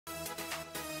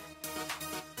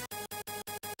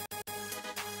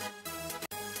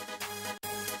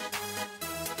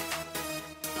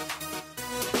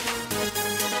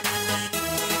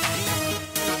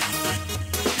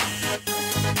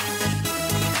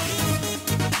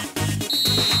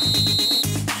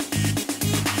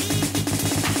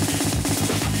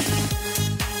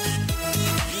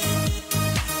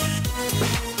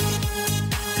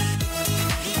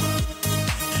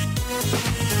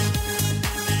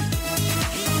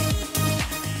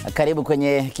Karibu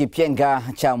kwenye kipenga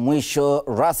cha mwisho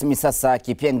rasmi. Sasa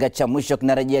kipenga cha mwisho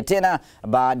kinarejea tena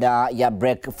baada ya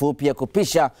break fupi ya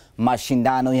kupisha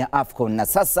mashindano ya AFCON, na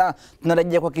sasa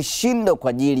tunarejea kwa kishindo kwa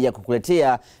ajili ya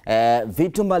kukuletea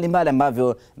vitu mbalimbali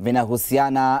ambavyo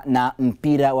vinahusiana na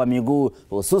mpira wa miguu,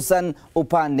 hususan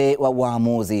upande wa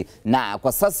waamuzi. Na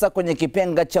kwa sasa kwenye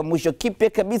kipenga cha mwisho kipya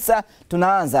kabisa,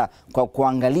 tunaanza kwa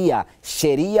kuangalia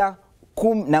sheria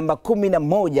namba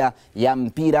 11 ya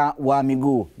mpira wa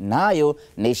miguu, nayo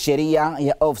ni sheria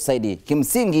ya offside.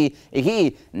 Kimsingi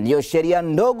hii ndiyo sheria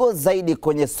ndogo zaidi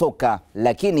kwenye soka,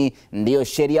 lakini ndiyo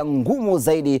sheria ngumu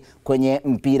zaidi kwenye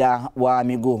mpira wa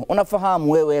miguu.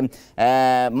 Unafahamu wewe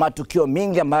matukio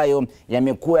mingi ambayo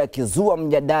yamekuwa yakizua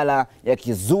mjadala,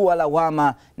 yakizua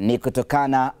lawama, ni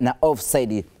kutokana na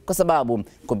offside. Kwa sababu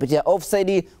kupitia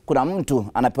offside kuna mtu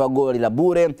anapewa goli la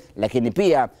bure, lakini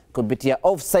pia kupitia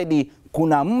offside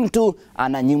kuna mtu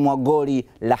ananyimwa goli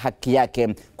la haki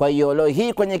yake. Kwa hiyo leo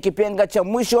hii kwenye kipenga cha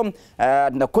mwisho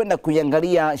tunakwenda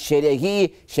kuiangalia sheria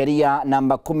hii, sheria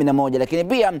namba 11, lakini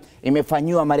pia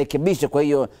imefanywa marekebisho. Kwa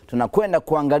hiyo tunakwenda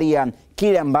kuangalia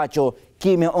kile ambacho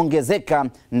kimeongezeka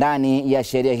ndani ya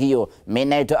sheria hiyo. Mimi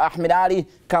naitwa Ahmed Ali,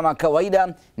 kama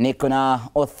kawaida niko na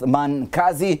Othman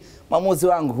Kazi, mwamuzi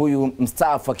wangu huyu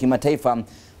mstaafu wa kimataifa.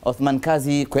 Othman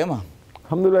Kazi, kwema?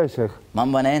 Alhamdulillah Sheikh.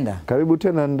 Mambo yanaenda? Karibu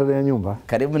tena ndani ya nyumba.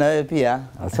 Karibu na wewe pia.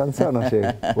 Asante sana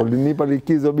Sheikh. Ulinipa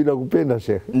likizo bila kupenda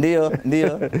Sheikh.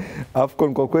 Ndio.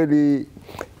 AFCON kwa kweli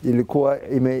ilikuwa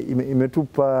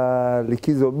imetupa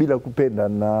likizo bila kupenda,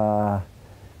 na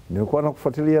nilikuwa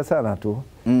nakufuatilia sana tu.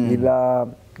 Ila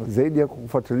zaidi ya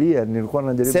kufuatilia nilikuwa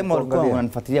najaribu kuangalia. Sema ulikuwa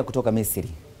unanifuatilia kutoka Misri.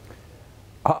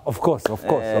 Of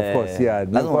course, yeah.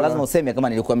 Lazima useme kama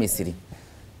nilikuwa Misri.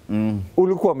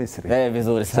 Ulikuwa Misri.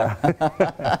 Vizuri sana.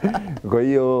 Kwa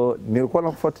hiyo nilikuwa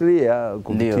nakufuatilia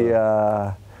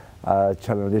kupitia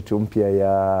channel yetu mpya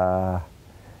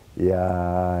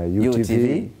ya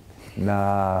UTV,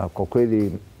 na kwa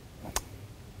kweli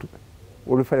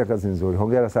ulifanya kazi nzuri.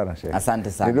 Hongera sana Sheikh.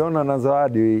 Asante sana. Niliona na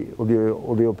zawadi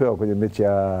uliopewa kwenye mechi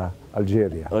ya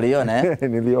Algeria. Uliona eh?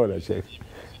 Niliona Sheikh.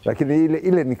 Lakini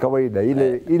ile ni kawaida.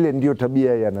 Ile ndio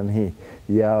tabia ya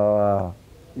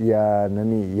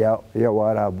nani ya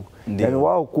Waarabu. Yani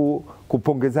wao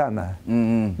kupongezana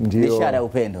ndio ishara ya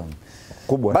upendo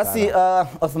kubwa. Basi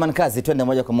Othman Kazi, twende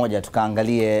moja kwa moja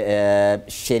tukaangalie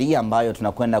sheria ambayo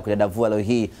tunakwenda kudadavua leo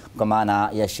hii, kwa maana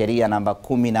ya sheria namba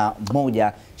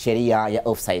 11, sheria ya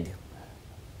offside.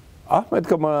 Ahmed,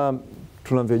 kama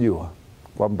tunavyojua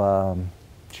kwamba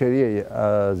sheria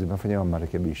zimefanywa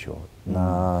marekebisho,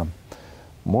 na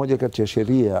moja kati ya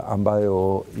sheria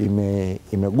ambayo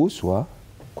imeguswa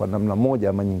kwa namna moja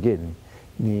ama nyingine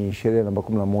ni sheria namba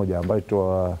 11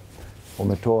 ambayo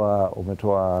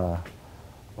umetoa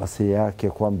wasia yake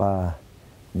kwamba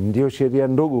ndio sheria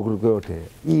ndogo kuliko yote,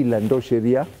 ila ndio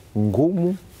sheria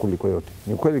ngumu kuliko yote.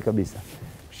 Ni kweli kabisa.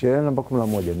 Sheria namba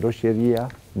 11 ndio sheria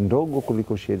ndogo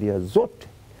kuliko sheria zote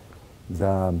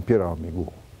za mpira wa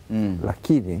miguu.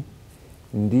 Lakini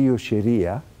ndio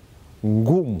sheria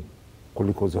ngumu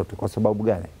kuliko zote. Kwa sababu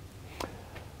gani?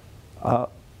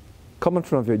 Kama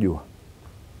tunavyojua,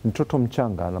 mtoto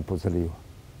mchanga anapozaliwa,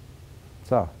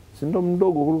 sawa, si ndo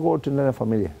mdogo kuliko wote ndani ya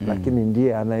familia, lakini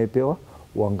ndiye anayepewa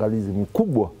uangalizi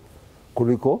mkubwa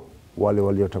kuliko wale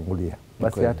waliotangulia.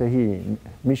 Basi hata hii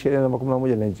sheria namba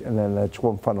 11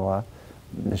 nachukua mfano wa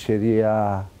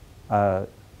sheria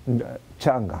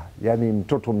changa, yani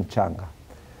mtoto mchanga.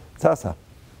 Sasa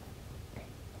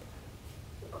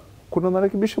kuna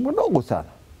marekebisho madogo sana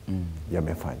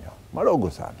yamefanywa, madogo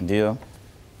sana. Ndio.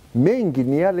 Mengi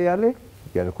ni yale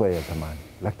yalikuwa ya zamani,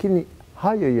 lakini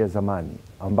hayo ya zamani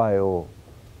ambayo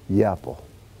yapo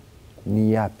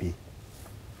ni yapi?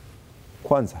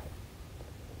 Kwanza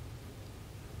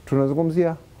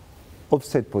tunazungumzia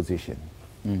offside position.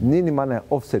 Nini maana ya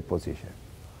offside position?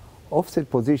 Offside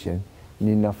position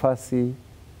ni nafasi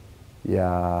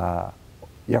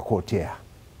ya kuotea.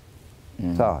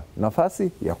 Sawa,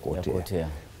 nafasi ya kuotea.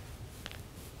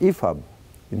 IFAB,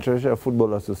 International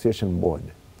Football Association Board,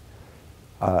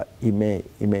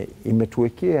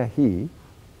 imetuwekea hii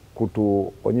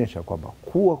kutuonyesha kwamba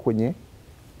kuwa kwenye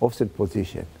offside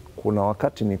position kuna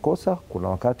wakati ni kosa, kuna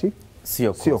wakati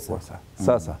sio kosa.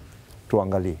 Sasa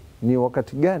tuangalie ni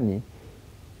wakati gani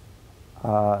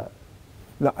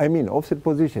offside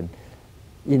position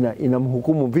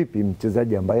inamhukumu vipi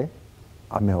mchezaji ambaye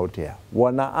ameotea.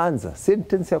 Wanaanza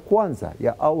sentence ya kwanza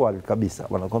ya awali kabisa,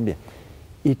 wanakwambia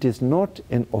it is not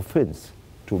an offense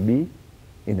to be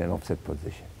in an offside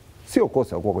position. Sio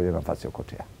kosa kuwa kwenye nafasi ya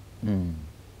kuotea.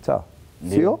 Sawa?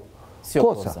 Sio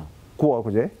kosa kuwa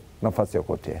kwenye nafasi ya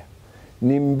kuotea.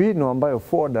 ni mbinu ambayo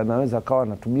forward anaweza akawa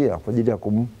anatumia kwa ajili ya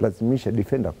kumlazimisha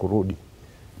defender kurudi.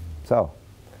 Sawa?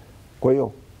 Kwa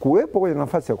hiyo kuwepo kwenye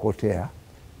nafasi ya kuotea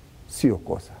sio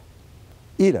kosa.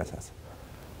 Ila sasa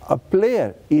a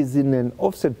player is in an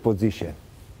offside position.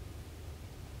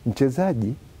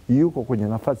 Mchezaji yuko kwenye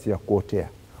nafasi ya kuotea.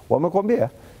 Wamekwambia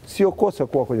sio kosa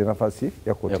kuwa kwenye nafasi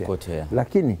ya kuotea.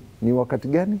 Lakini ni wakati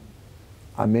gani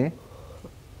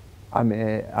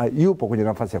yupo kwenye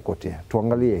nafasi ya kuotea?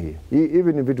 Tuangalie hiyo.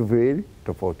 Hivi ni vitu viwili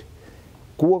tofauti.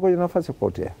 Kuwa kwenye nafasi ya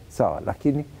kuotea, sawa,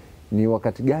 lakini ni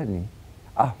wakati gani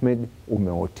Ahmed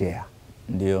umeotea?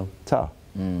 Ndio. Sawa.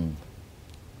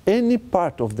 Any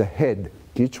part of the head,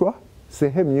 kichwa,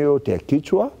 sehemu yoyote ya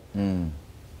kichwa,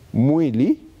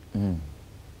 mwili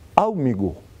au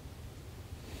miguu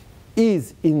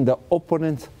is in the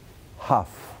opponent's half,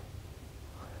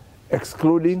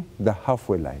 excluding the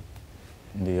halfway line.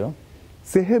 Ndio.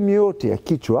 Sehemu yote ya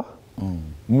kichwa,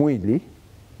 mwili,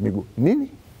 miguu. Nini?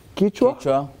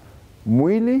 Kichwa,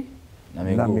 mwili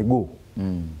na miguu.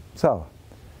 Sawa.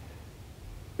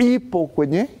 Ipo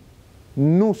kwenye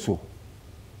nusu.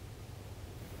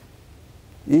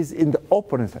 Is in the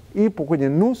opponent's, ipo kwenye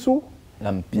nusu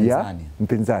la mpinzani.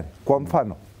 Mpinzani. Kwa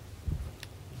mfano,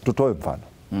 tutoe mfano.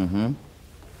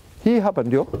 Hii hapa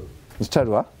ndio mstari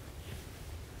wa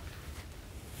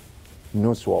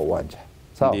nusu wa uwanja.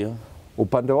 Sawa? Ndio.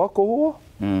 Upande wako huo,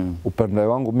 upande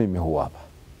wangu mimi huo hapa.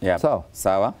 Yep. Sawa?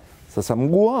 Sawa. Sasa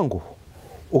mguu wangu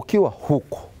ukiwa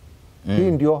huko,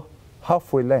 hii ndio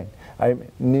halfway line.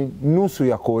 Ni nusu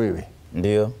yako wewe.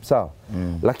 Ndio. Sawa?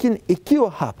 Lakini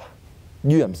ikiwa hapa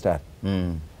juu ya mstari,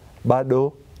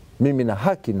 bado mimi na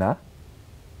haki na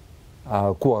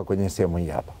kuwa kwenye sehemu hii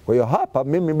hapa. Kwa hiyo hapa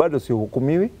mimi bado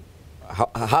sihukumiwi.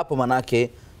 Hapo manake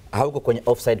hauko kwenye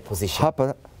offside position.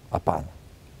 Hapa hapana.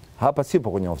 Hapa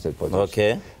sipo kwenye offside position.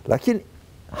 Okay. Lakini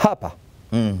hapa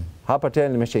hapa tena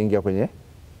nimeshaingia kwenye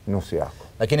nusu yako.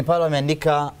 Lakini pale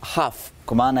wameandika half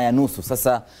kwa maana ya nusu.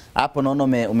 Sasa hapo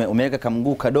naona umeweka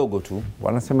kamguu kadogo tu.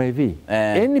 Wanasema hivi,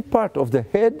 any part of the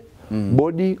head,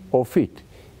 body or feet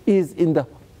is in the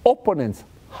opponent's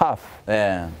half,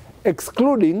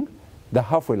 excluding the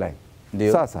halfway line.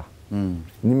 Dio. Sasa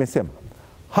nimesema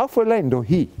halfway line ndo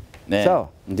hii. Sawa?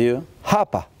 Ndio.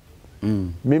 Hapa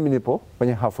mimi nipo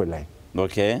kwenye halfway line.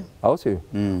 Okay. Au sio?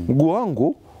 Mguu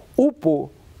wangu upo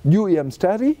juu ya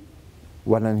mstari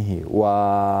wa nani hii?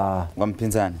 Wa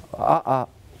mpinzani.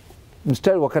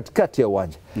 Mstari wa katikati ya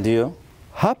uwanja. Ndio.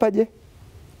 Hapa je?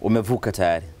 Umevuka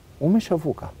tayari.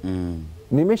 Umeshavuka.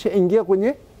 Nimeshaingia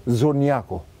kwenye zone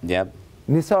yako. Yep.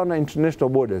 Ni sawa na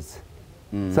international borders.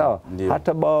 Sawa? Ndiyo.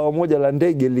 Hata bawa moja la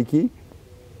ndege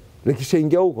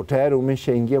likishaingia huko tayari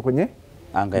umeshaingia kwenye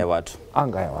anga ya watu.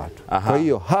 Anga ya watu. Kwa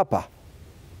hiyo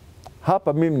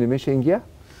hapa mimi nimeshaingia.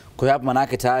 Kwa hiyo hapa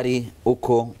manake tayari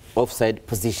uko offside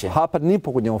position. Hapa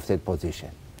nipo kwenye offside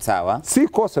position. Sawa. Si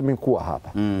kosa mimi kuwa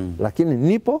hapa. Lakini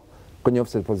nipo kwenye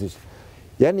offside position.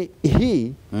 Yaani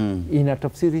hii ina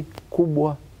tafsiri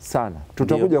kubwa sana.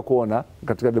 Tutakuja kuona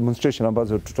katika demonstration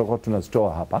ambazo tutakuwa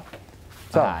tunazitoa hapa.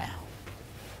 Sawa.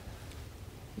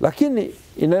 Lakini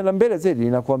inaenda mbele zaidi,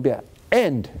 inakuambia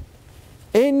and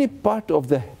any part of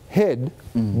the head,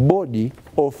 body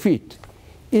or feet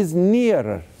is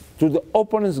nearer to the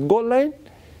opponent's goal line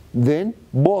than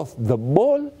both the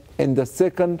ball and the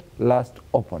second last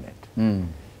opponent.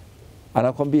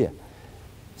 Anakwambia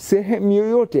sehemu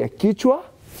yoyote ya kichwa,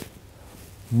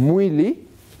 mwili,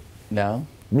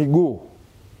 miguu.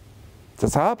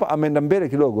 Sasa hapa ameenda mbele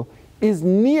kidogo, is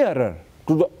nearer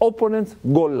to the opponent's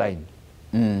goal line.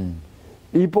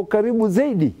 Ipo karibu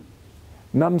zaidi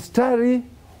na mstari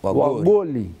wa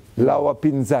goli la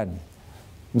wapinzani.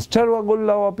 Mstari wa goli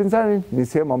la wapinzani ni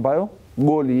sehemu ambayo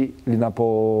goli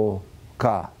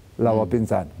linapokaa la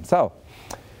wapinzani. Sawa?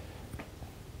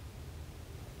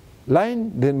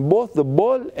 Line, then both the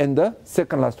ball and the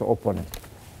second last opponent.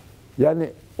 Yani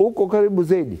uko karibu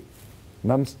zaidi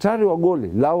na mstari wa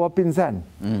goli la wapinzani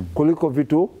kuliko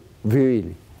vitu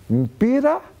viwili,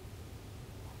 mpira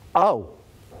au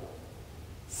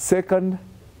second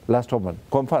last opponent.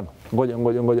 Kwa mfano,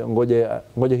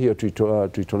 ngoja hiyo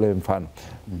tuitolee mfano.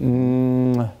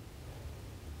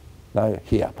 Na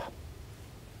hii hapa.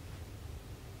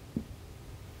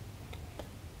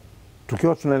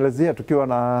 Tukiwa tunaelezea, tukiwa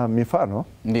na mifano,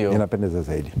 inapendeza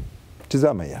zaidi.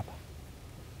 Tizama hii hapa.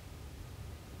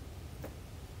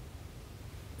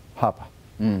 Hapa.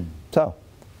 Sawa.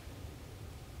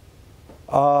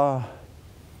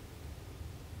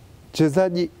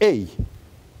 Mchezaji A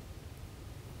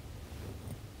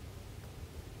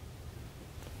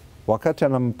wakati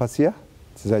anampasia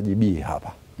mchezaji B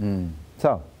hapa.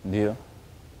 Sawa? Ndio.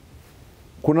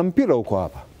 Kuna mpira huko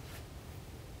hapa.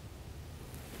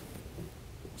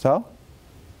 Sawa?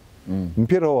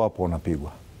 Mpira huo hapo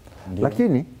unapigwa.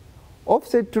 Lakini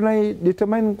offside tunai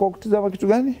determine kwa kutazama kitu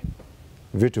gani?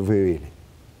 Vitu viwili.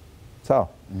 Sawa?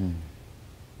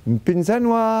 Mpinzani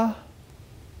wa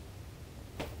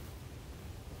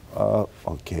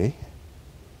okay.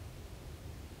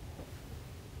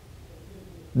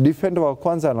 Defender wa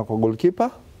kwanza anakuwa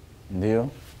goalkeeper. Ndio.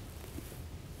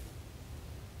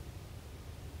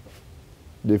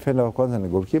 Defender wa kwanza ni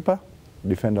goalkeeper,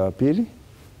 defender wa pili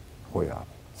huyo hapo.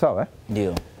 Sawa?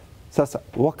 Ndio. Sasa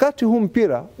wakati huu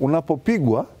mpira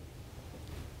unapopigwa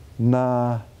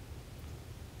na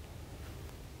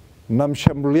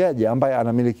mshambuliaji ambaye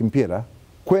anamiliki mpira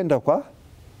kwenda kwa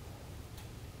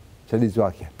msaidizi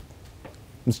wake,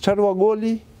 mstari wa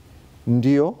goli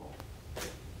ndio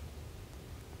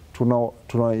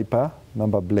tunaipa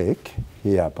namba black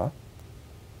hii hapa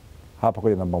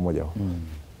kwenye namba 1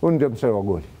 huu ndio mstari wa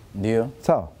goli. Ndio.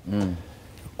 Sawa?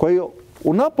 Kwa hiyo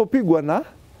unapopigwa na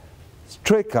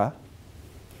striker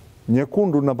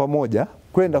nyekundu namba 1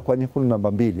 kwenda kwa nyekundu namba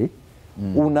 2,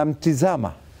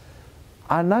 unamtizama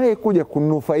anayekuja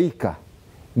kunufaika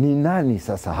ni nani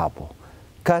sasa hapo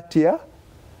kati ya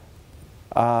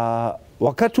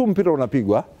wakati huu mpira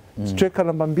unapigwa, striker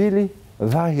namba 2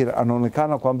 dhahir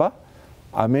anaonekana kwamba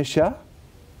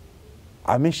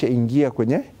ameshaingia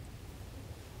kwenye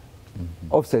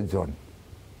offside zone.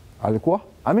 Alikuwa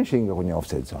ameshaingia kwenye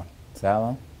offside zone.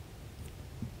 Sawa.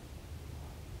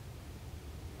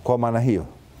 Kwa maana hiyo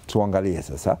tuangalie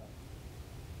sasa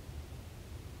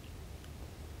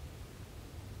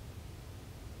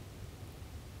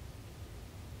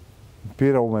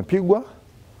mpira umepigwa,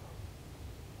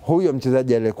 huyo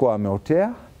mchezaji aliyekuwa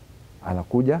ameotea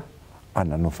anakuja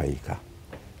ananufaika.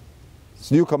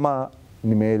 Sijui kama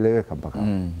nimeeleweka mpaka.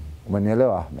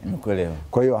 Umenielewa Ahmed? Nimekuelewa.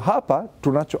 Kwa hiyo hapa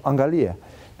tunachoangalia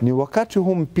ni wakati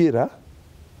huu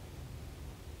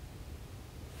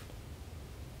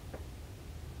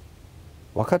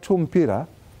mpira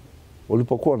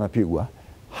ulipokuwa unapigwa,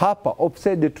 hapa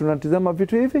offside tunatizama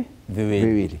vitu hivi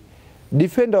viwili.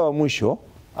 Defender wa mwisho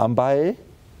ambaye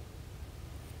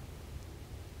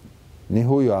ni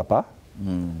huyo hapa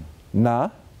na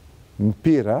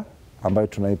mpira ambayo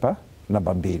tunaipa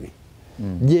namba 2.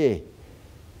 Je,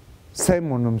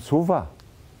 Simon Msuva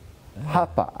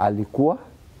hapa alikuwa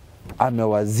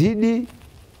amewazidi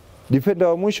defender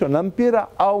wa mwisho na mpira,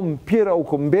 au mpira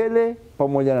uko mbele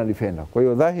pamoja na defender? Kwa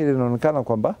hiyo dhahiri inaonekana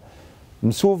kwamba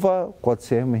Msuva kwa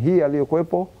sehemu hii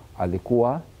aliyokuwepo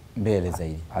alikuwa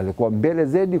mbele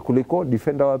zaidi kuliko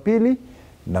defender wa pili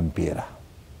na mpira.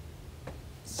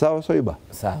 Sawa Soiba?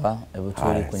 Sawa.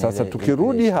 Sasa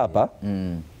tukirudi hapa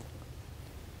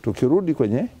tukirudi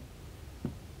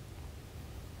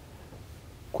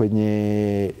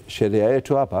kwenye sheria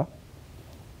yetu hapa,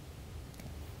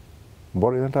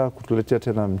 mbona inataka kutuletea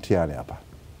tena mtihani hapa?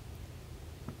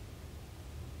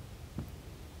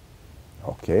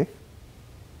 Okay.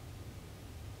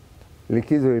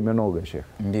 Likizo imenoga Sheikh.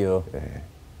 Ndio.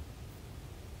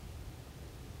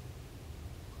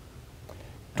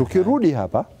 Tukirudi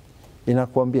hapa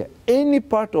inakuambia any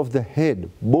part of the head,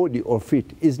 body or feet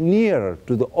is nearer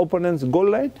to the opponent's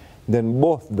goal line than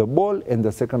both the ball and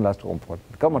the second last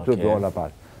component. Kama tulivyoona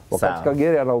pale. Wakati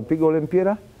Kagere anaupiga ule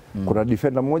mpira, kuna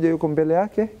defender mmoja yuko mbele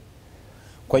yake.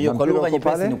 Kwa hiyo kwa lugha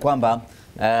nyepesi ni kwamba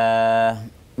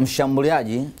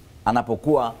mshambuliaji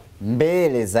anapokuwa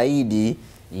mbele zaidi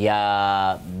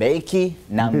ya beki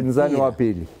na mpinzani wa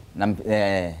pili.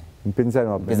 Mpinzani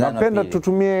wa pili. Napenda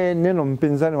tutumie neno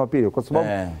mpinzani wa pili kwa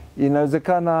sababu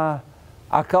inawezekana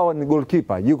akawa ni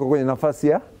goalkeeper, yuko kwenye nafasi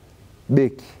ya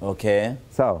beki. Okay.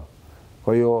 Sawa.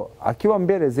 Kwa hiyo akiwa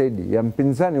mbele zaidi ya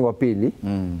mpinzani wa pili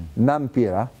na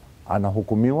mpira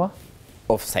anahukumiwa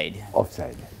offside.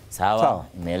 Sawa.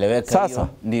 Imeeleweka hiyo. Sasa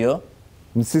ndio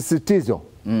msisitizo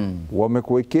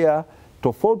wamekuwekea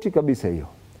tofauti kabisa hiyo.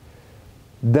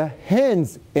 The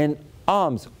hands and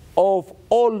arms of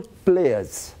all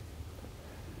players.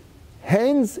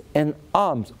 Hands and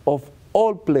arms of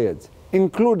all players,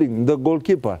 including the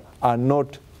goalkeeper, are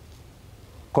not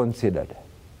considered.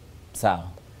 Sawa.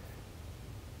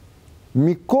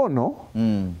 Mikono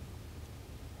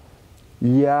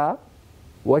ya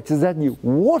wachezaji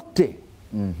wote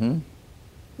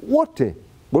wote,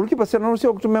 goalkeeper si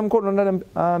anaruhusiwa kutumia mkono ndani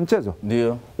ya mchezo?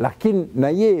 Ndio. Lakini na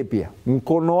yeye pia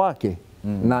mkono wake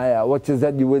na ya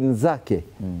wachezaji wenzake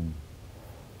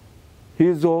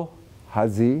hizo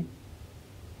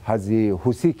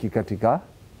hazihusiki katika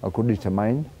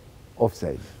kudetermine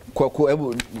offside.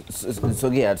 Hebu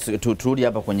sogea turudi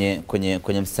hapa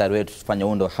kwenye mstari wetu, tufanye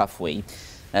undo halfway.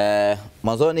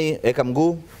 Mwanzoni weka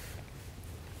mguu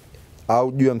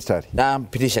au juu ya mstari.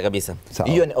 Pitisha kabisa.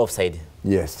 Hiyo ni offside.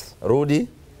 Yes. Rudi,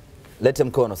 lete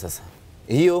mkono sasa.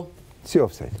 Hiyo sio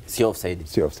offside. Sio offside.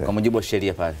 Sio offside. Kwa mujibu wa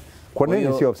sheria pale. Kwa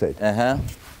nini sio offside?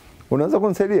 Unaweza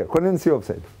kunisaidia? Kwa nini sio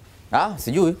offside?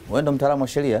 Sijui. Wewe ndo mtaalamu wa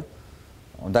sheria.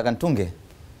 Unataka nitunge?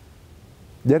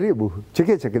 Jaribu,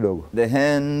 chekecha kidogo. The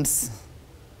hands.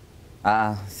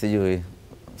 Sijui.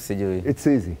 It's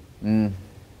easy.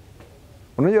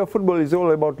 Unajua football is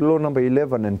all about law number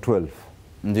 11 and 12.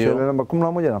 Ndio. Sheria namba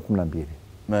 11 na 12.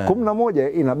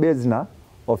 11 ina base na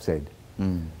offside.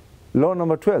 Law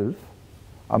number 12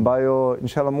 ambayo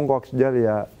inshallah Mungu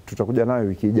akijalia tutakuja nayo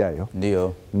wiki ijayo.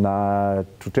 Ndio. Na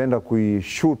tutaenda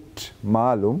kuishoot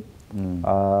maalum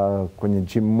kwenye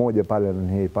gym moja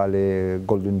pale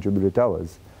Golden Jubilee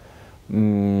Towers.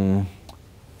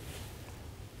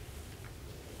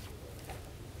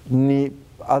 Ni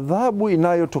adhabu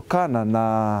inayotokana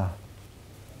na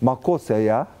makosa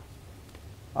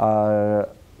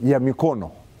ya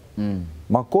mikono.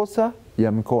 Makosa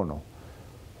ya mikono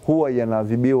huwa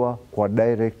yanaadhibiwa kwa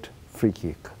direct free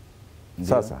kick.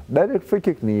 Sasa direct free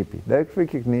kick ni ipi? Direct free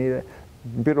kick ni ile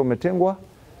mpira umetengwa,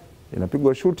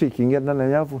 inapigwa shuti, ikiingia ndani ya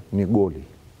nyavu ni goli.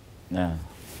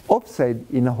 Offside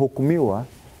inahukumiwa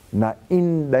na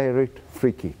indirect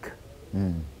free kick.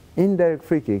 Indirect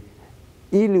free kick,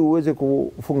 ili uweze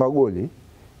kufunga goli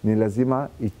ni lazima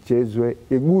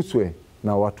iguswe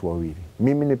na watu wawili.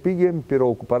 Mimi nipige mpira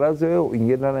ukuparaze wewe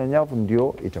uingie ndani ya nyavu,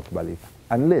 ndio itakubalika.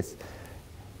 Unless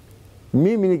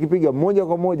mimi nikipiga moja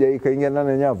kwa moja ikaingia ndani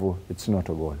ya nyavu, it's not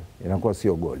a goal. Inakuwa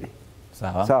sio goli.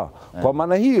 Sawa. Kwa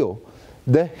maana hiyo,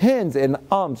 the hands and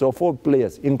arms of all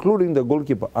players including the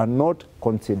goalkeeper are not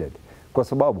considered. Kwa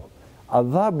sababu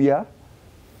adhabu ya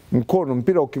mkono,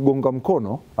 mpira ukigonga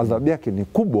mkono, adhabu yake ni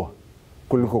kubwa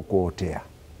kuliko kuotea.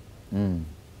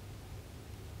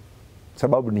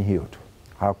 Sababu ni hiyo tu.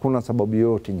 Hakuna sababu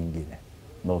yoyote nyingine.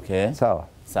 Okay. Sawa.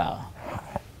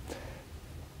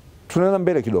 Tunaenda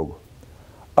mbele kidogo.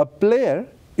 A player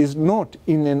is not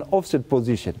in an offset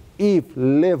position if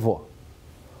level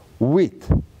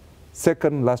with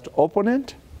second last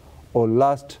opponent or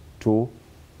last two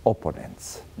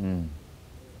opponents.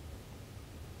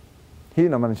 Hii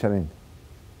inamaanisha nini?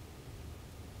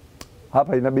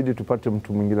 Hapa inabidi tupate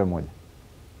mtu mwingine mmoja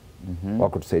wa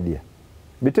kutusaidia.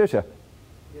 Bitesha,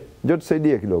 njoo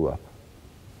tusaidie kidogo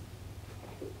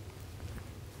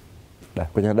hapa.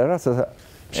 Kwenye darasa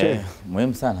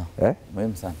muhimu sana.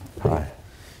 Muhimu sana. Haya.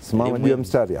 Simama juu ya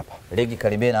mstari hapa. Ligi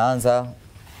karibia inaanza.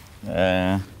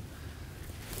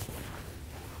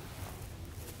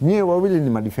 Nyie wawili ni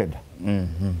madefender.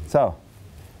 Sawa.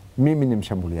 Mimi ni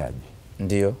mshambuliaji.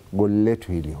 Ndio. Goli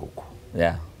letu hili huku.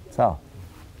 Sawa.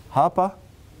 Hapa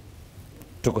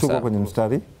tuko kwenye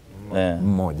mstari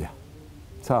mmoja.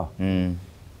 Sawa.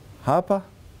 Hapa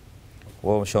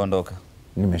wewe umeshaondoka.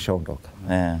 Nimeshaondoka.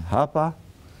 Hapa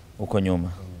uko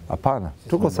nyuma. Hapana,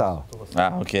 tuko sawa.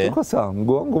 Okay. Tuko sawa.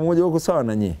 Mguu wangu mmoja uko sawa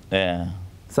na nyie.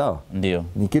 Sawa? Ndio.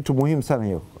 Ni kitu muhimu sana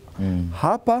hiyo.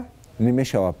 Hapa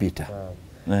nimeshawapita.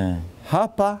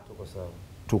 Hapa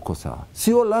tuko sawa.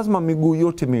 Sio lazima miguu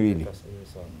yote miwili.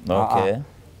 Okay.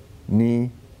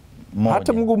 Ni moja.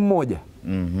 Hata mguu mmoja.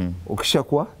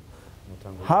 Ukishakuwa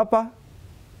hapa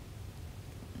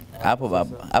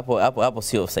hapo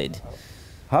sio offside.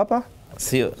 Hapa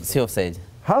sio offside.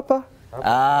 Hapa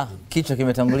kichwa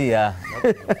kimetangulia.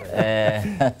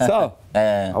 Sawa.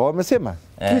 Wamesema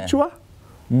kichwa,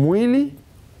 mwili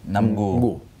na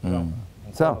mguu.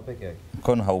 Sawa.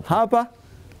 Mkono haupo.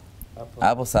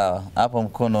 Hapo sawa. Hapo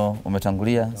mkono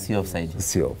umetangulia, sio offside.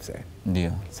 Sio offside.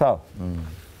 Ndio. Sawa.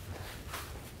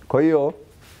 Kwa hiyo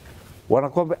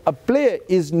wanakwambia a player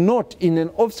is not in an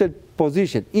offside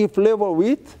position if level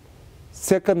with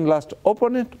second last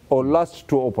opponent or last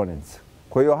two opponents.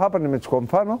 Kwa hiyo hapa nimechukua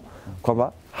mfano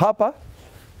kwamba hapa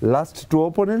last two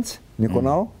opponents niko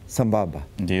nao sambamba.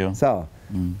 Ndio. Sawa.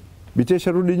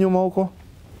 Bitesha, rudi nyuma huko.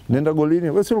 Nenda golini.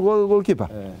 Wewe si goalkeeper?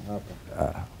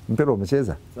 Hapa. Mpira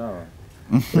umecheza? Sawa.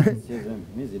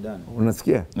 Mimi Zidane.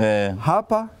 Unasikia?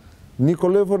 Hapa niko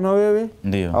level na wewe.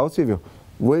 Ndio. Au sivyo?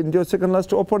 Wewe ndio second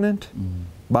last opponent.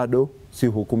 Bado si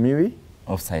hukumiwi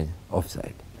offside.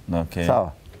 Okay.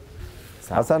 Sawa.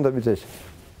 Asante Bitesha.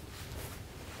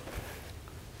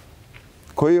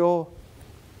 Kwa hiyo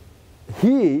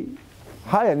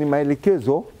haya ni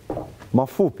maelekezo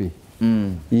mafupi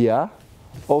ya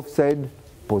offside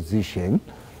position.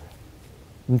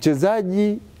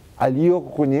 Mchezaji aliyoko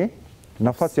kwenye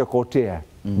nafasi ya kuotea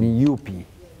ni yupi?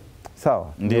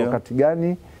 Sawa. Ndio. Wakati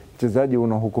gani mchezaji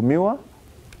unahukumiwa?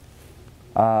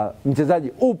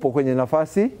 Mchezaji upo kwenye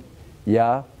nafasi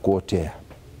ya kuotea.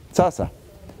 Sasa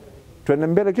tuende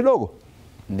mbele kidogo.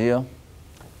 Ndio.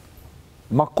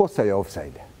 Makosa ya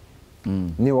offside.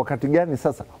 Ni wakati gani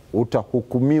sasa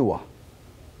utahukumiwa?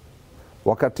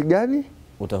 Wakati gani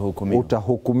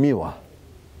utahukumiwa?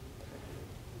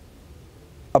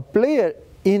 A player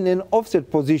in an offset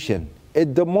position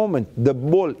at the moment the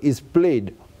ball is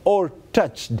played or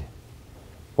touched.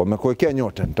 Wamekuwekea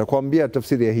nyota, nitakwambia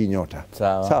tafsiri ya hii nyota.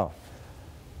 Sawa.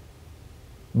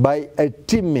 By a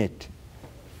teammate.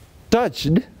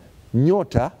 Touched,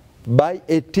 nyota, by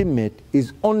a teammate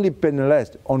is only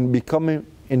penalized on becoming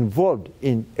involved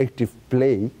in active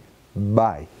play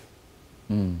by.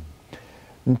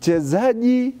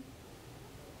 Mchezaji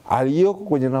aliyoko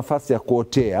kwenye nafasi ya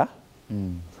kuotea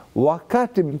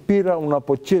wakati mpira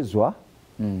unapochezwa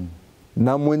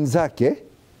na mwenzake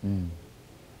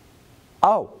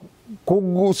au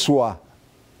kuguswa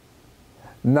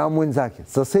na mwenzake.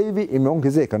 Sasa hivi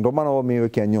imeongezeka, ndio maana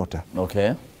wameiwekea nyota.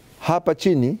 Okay. Hapa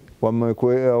chini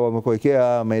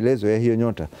wamekuwekea maelezo ya hiyo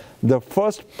nyota. The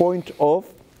first point of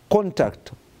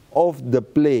contact of the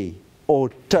play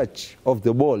or touch of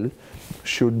the ball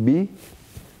should be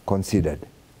considered,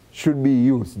 should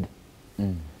be used.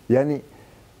 Yani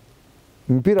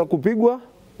mpira kupigwa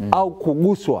au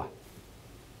kuguswa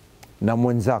na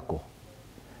mwenzako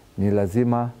ni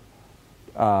lazima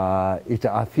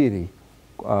itaathiri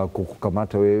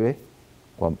kukukamata wewe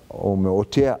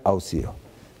umeotea au sio.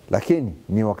 Lakini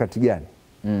ni wakati gani?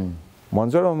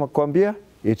 Mwanzoni wamekwambia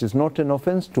it is not an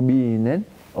offense to be in an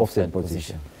offset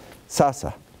position.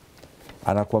 Sasa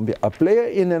anakuambia a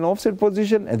player in an offset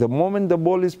position at the moment the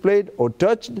ball is played or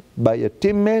touched by a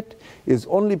teammate is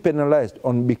only penalized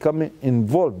on becoming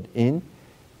involved in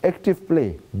active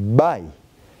play by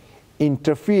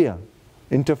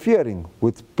interfering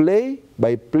with play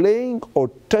by playing or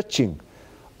touching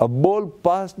a ball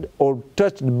passed or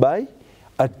touched by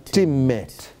a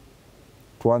teammate.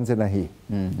 Tuanze na hii.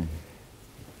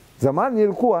 Zamani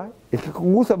ilikuwa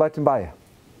ikikugusa bahati mbaya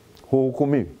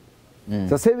huhukumiwi.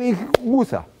 Sasa hivi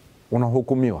ikikugusa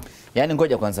unahukumiwa. Yani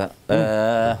ngoja kwanza,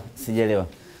 sijaelewa.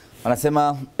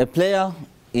 Wanasema a player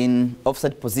in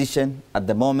offside position at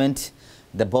the moment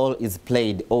the ball is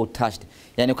played or touched.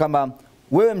 Yani kwamba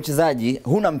wewe mchezaji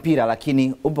huna mpira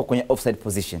lakini upo kwenye offside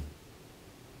position.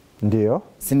 Ndio.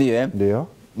 Si ndio eh? Ndio.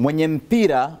 Mwenye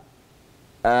mpira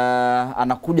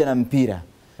anakuja na mpira.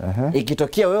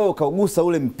 Ikitokea wewe ukaugusa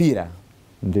ule mpira,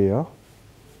 ndio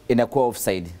inakuwa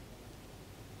offside.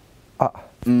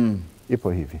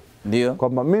 Ipo hivi. Ndio.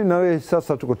 Kwamba mimi na wewe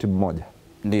sasa tuko timu moja.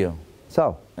 Ndio.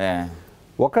 Sawa?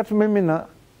 Wakati mimi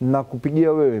na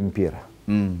kupigia wewe mpira.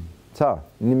 Sawa?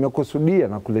 Nimekusudia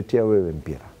na kuletea wewe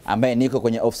mpira ambaye niko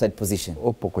kwenye offside position.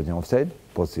 Upo kwenye offside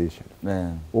position.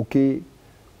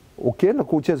 Ukienda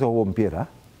kucheza huo mpira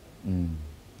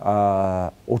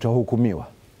utahukumiwa.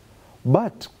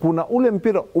 But kuna ule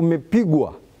mpira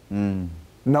umepigwa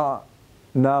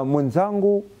na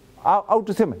mwenzangu au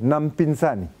tuseme na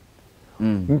mpinzani.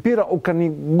 Mpira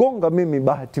ukanigonga mimi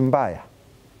bahati mbaya,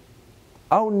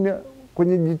 au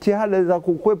kwenye jitihada za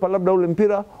kukwepa labda ule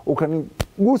mpira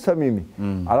ukanigusa mimi,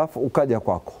 alafu ukaja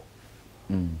kwako.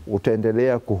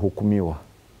 Utaendelea kuhukumiwa.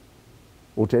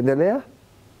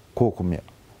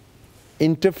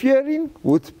 Interfering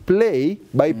with play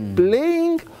by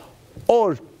playing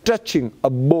or touching a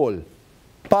ball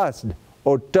passed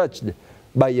or touched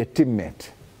by a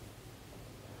teammate.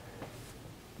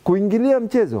 Kuingilia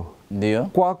mchezo. Ndio.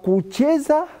 Kwa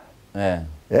kucheza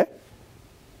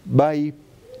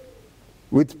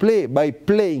by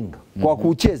playing kwa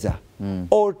kucheza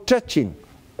or touching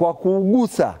kwa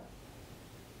kugusa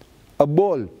a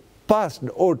ball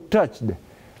passed or touched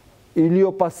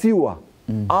iliyopasiwa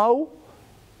au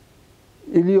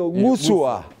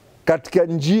iliyoguswa katika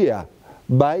njia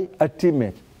by a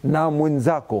teammate na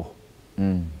mwenzako.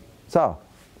 Sawa?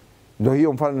 Ndio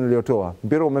hiyo mfano niliotoa.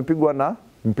 Mpira umepigwa na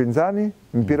mpinzani,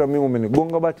 mpira mimi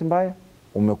umenigonga bahati mbaya,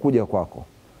 umekuja kwako.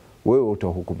 Wewe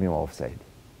utahukumiwa offside.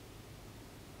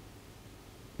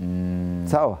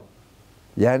 Sawa?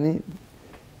 Yani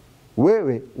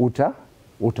wewe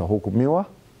utahukumiwa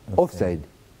offside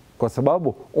kwa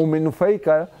sababu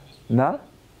umenufaika na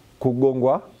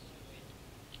kugongwa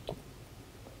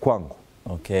kwangu.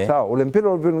 Okay. Sawa, ule mpira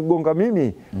ulionigonga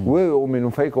mimi, wewe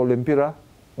umenufaika, ule mpira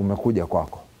umekuja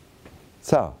kwako.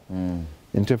 Sawa?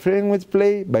 Interfering with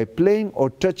play by playing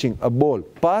or touching a ball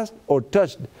passed or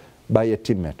touched by a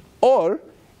teammate, or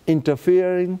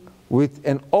interfering with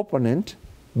an opponent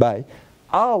by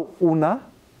au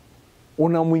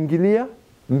unamwingilia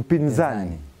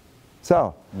mpinzani.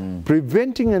 Sawa?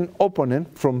 Preventing an opponent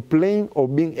from playing or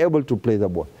being able to play the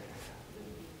ball.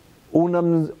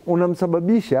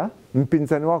 Unamsababisha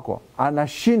mpinzani wako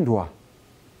anashindwa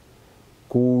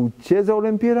kucheza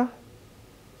ule mpira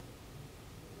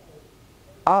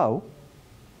au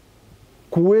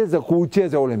kuweza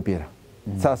kuucheza ule mpira.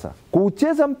 Sasa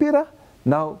kuucheza mpira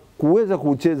na kuweza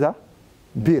kuucheza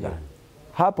mpira,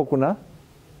 hapo kuna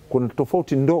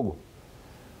tofauti ndogo.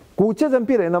 Kuucheza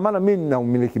mpira ina maana mimi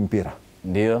naumiliki mpira,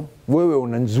 ndio wewe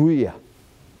unanizuia.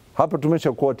 Hapa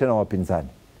tumeshakuwa tena wapinzani.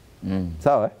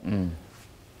 Sawa?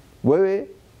 Wewe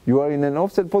you are in an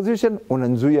offside position,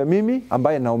 unanizuia mimi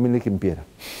ambaye naumiliki mpira.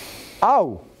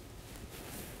 Au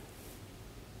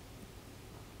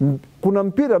kuna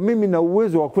mpira mimi na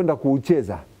uwezo wa kwenda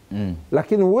kuucheza,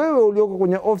 lakini wewe ulioko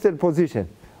kwenye offside position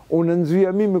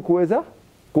unanizuia mimi kuweza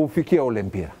kufikia ule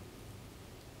mpira.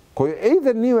 Kwa hiyo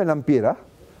either niwe na mpira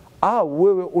au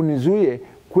wewe unizuie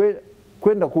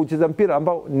kwenda kuucheza mpira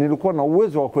ambao nilikuwa na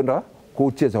uwezo wa kwenda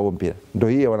kuucheza huo mpira. Ndio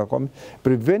hii wanakwambia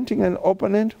preventing an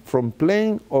opponent from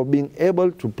playing or being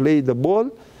able to play the ball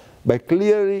by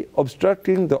clearly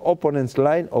obstructing the opponent's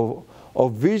line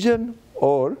of vision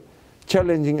or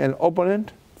challenging an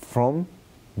opponent from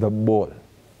the ball.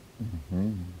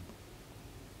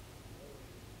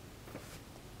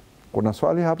 Kuna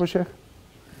swali hapo Sheikh?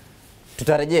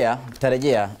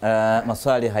 Tutarejea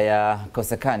maswali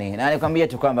hayakosekani. Na nikwambia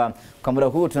tu kwamba kwa muda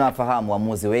huu tunafahamu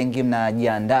waamuzi wengi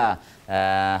mnajiandaa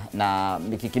na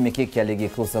mikiki ya ligi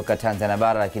kuu soka Tanzania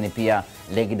bara, lakini pia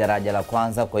ligi daraja la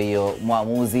kwanza. Kwa hiyo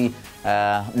mwamuzi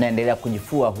mnaendelea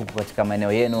kujifua huku katika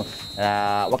maeneo yenu.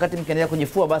 Wakati mkiendelea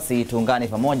kujifua, basi tuungane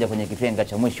pamoja kwenye kipenga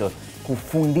cha mwisho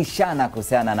kufundishana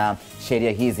kuhusiana na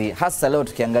sheria hizi, hasa leo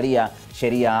tukiangalia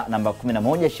sheria namba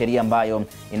 11, sheria ambayo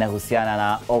inahusiana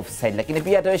na offside. Lakini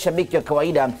pia hata shabiki wa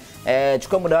kawaida,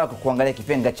 chukua muda wako kuangalia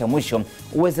kipenga cha mwisho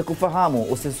uweze kufahamu,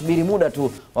 usisubiri muda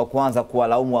tu wa kuanza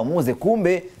kuwalaumu waamuzi,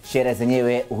 kumbe sheria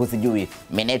zenyewe huzijui.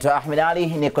 Mimi naitwa Ahmed Ali,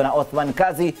 niko na Othman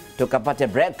Kazi, tukapate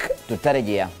break,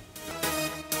 tutarejea.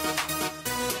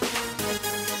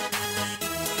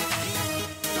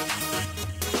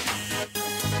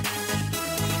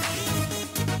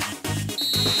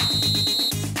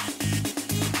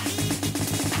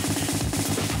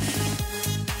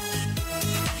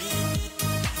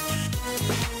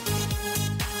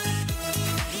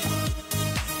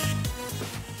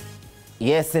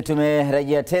 Yes,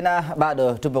 tumerejea tena,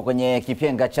 bado tupo kwenye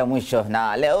kipenga cha mwisho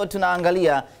na leo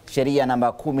tunaangalia sheria namba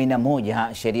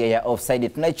 11, sheria ya offside.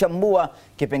 Tunaichambua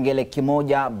kipengele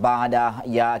kimoja baada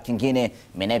ya kingine.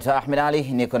 Mimi naitwa Ahmed Ali,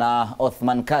 niko na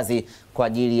Othman Kazi kwa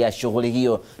ajili ya shughuli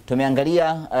hiyo.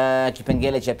 Tumeangalia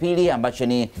kipengele cha pili ambacho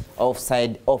ni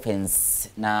offside offense,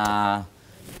 na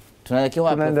tunaelekea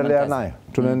wapi?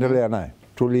 Tunaendelea nayo.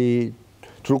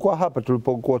 Tulikuwa hapa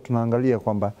tulipokuwa tunaangalia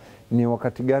kwamba ni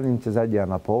wakati gani mchezaji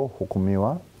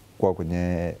anapohukumiwa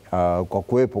kwa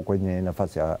kuwepo kwenye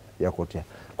nafasi ya kuotea.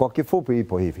 Kwa kifupi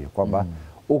ipo hivi kwamba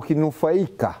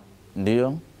ukinufaika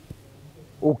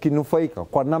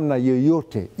kwa namna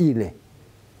yoyote ile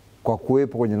kwa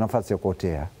kuwepo kwenye nafasi ya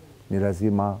kuotea, ni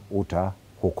lazima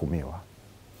utahukumiwa.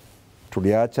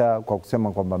 Tuliacha kwa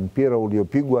kusema kwamba mpira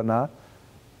uliopigwa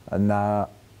na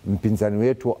mpinzani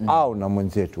wetu au na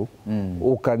mwenzetu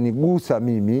ukanigusa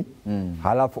mimi,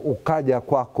 halafu ukaja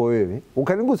kwako wewe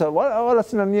ukanigusa, wala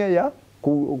sina nia ya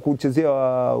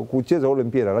kucheza ule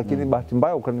mpira, lakini bahati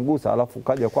mbaya ukanigusa, halafu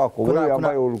ukaja kwako wewe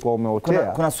ambaye ulikuwa umeotea.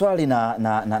 Kuna swali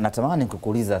natamani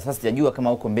kukuuliza. Sasa sijajua kama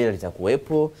huko mbele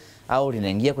litakuwepo au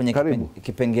linaingia kwenye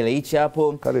kipengele hichi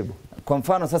hapo. Karibu. Kwa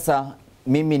mfano sasa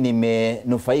mimi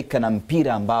nimenufaika na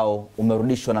mpira ambao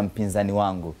umerudishwa na mpinzani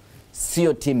wangu,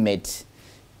 sio teammate.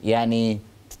 Yani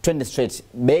twende straight,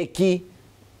 beki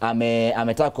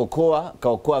ametaka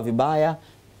kaokoa vibaya,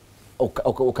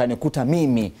 ukanikuta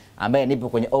mimi ambaye nipo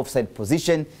kwenye offside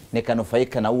position,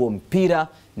 nikanufaika na huo mpira,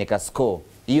 nikascore.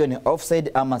 Hiyo ni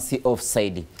offside ama si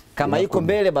offside? Kama iko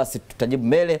mbele basi tutajibu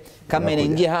mbele, kama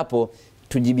inaingia hapo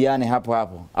tujibiane hapo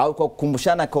au kwa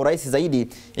kukumbushana kwa urahisi zaidi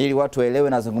ili watu waelewe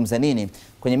nazungumza nini.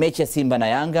 Kwenye mechi ya Simba na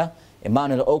Yanga,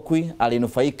 Emmanuel Okwi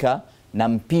alinufaika na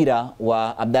mpira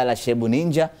wa Abdalla Shebu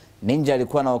Ninja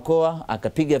alikuwa anaokoa,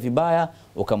 akapiga vibaya,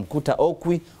 ukamkuta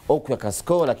Okwi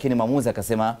akascore, lakini mwamuzi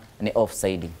akasema ni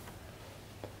offside.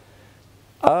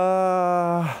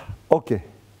 Okay.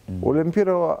 Ule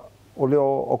mpira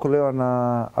uliookolewa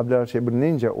na Abdalla Shebu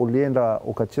Ninja ulienda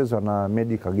ukachezwa na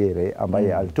Medi Kagere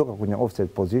ambaye alitoka kwenye offside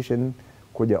position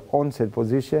kuja onside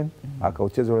position,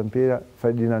 akaucheza ule mpira.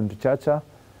 Ferdinand Chacha,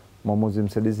 mwamuzi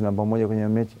msaidizi namba 1 kwenye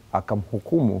mechi,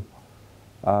 akamhukumu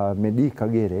Medi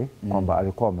Kagere kwamba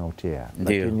alikuwa ameotea.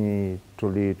 Lakini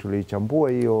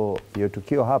tulichambua hiyo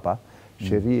tukio hapa,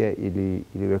 sheria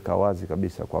iliweka wazi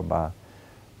kabisa kwamba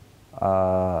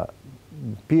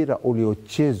mpira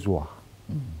uliochezwa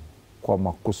kwa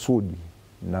makusudi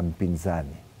na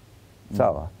mpinzani,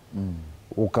 sawa,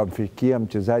 ukamfikia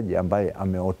mchezaji ambaye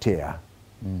ameotea,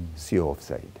 sio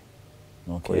offside.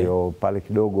 Okay. Kwa hiyo pale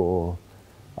kidogo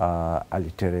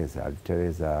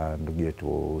alitereza ndugu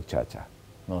yetu Chacha.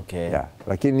 Okay. Yeah.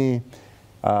 Lakini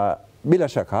bila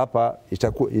shaka hapa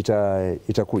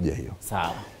itakuja hiyo.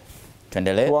 Sawa.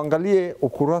 Tuendelee. Tuangalie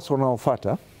ukurasa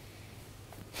unaofuata.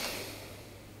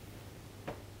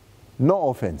 No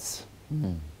offense.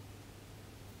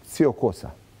 Sio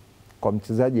kosa kwa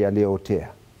mchezaji aliyeotea.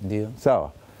 Ndio.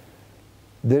 Sawa.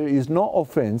 There is no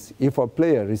offense if a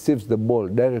player receives the ball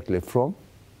directly from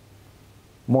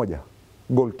moja,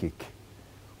 goal kick.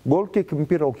 Goal kick,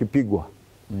 mpira ukipigwa.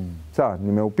 Sawa,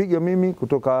 nimeupiga mimi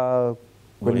kutoka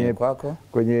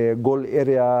kwenye goal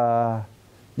area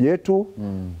yetu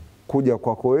kuja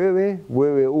kwako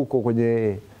wewe uko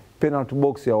kwenye penalty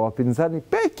box ya wapinzani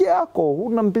peke yako,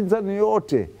 huna mpinzani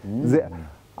yote.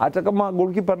 Hata kama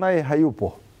goalkeeper naye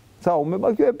hayupo. Sawa,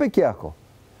 umebaki wewe peke yako.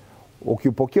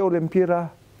 Ukipokea ule mpira,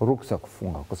 ruksa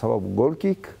kufunga kwa sababu goal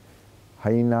kick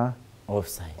haina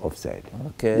offside.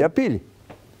 Okay. Ya pili,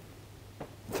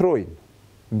 throw in,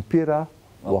 mpira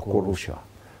wa kurusha.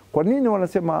 Kwa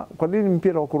nini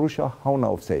mpira wa kurusha hauna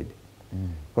offside?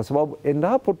 Kwa sababu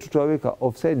endapo tutaweka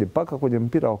offside paka kwenye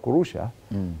mpira wa kurusha,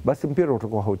 basi mpira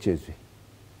utakuwa hauchezwi.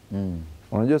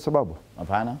 Unajua sababu?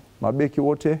 Hapana. Mabeki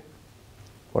wote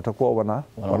watakuwa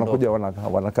wanakuja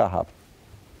wanakaa hapa.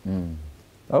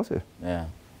 Au sio? Yeah.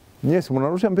 Yes,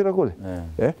 mnarusha mpira kule?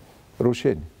 Yeah.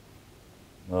 Rusheni.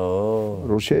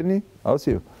 Rusheni, au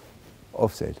sio?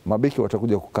 Offside. Mabeki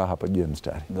watakuja kukaa hapa juu ya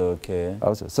mstari. Okay.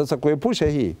 Au sio? Sasa kuepusha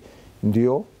hii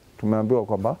ndio tumeambiwa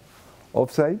kwamba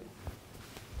offside,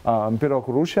 mpira wa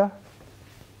kurusha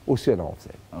usiwe na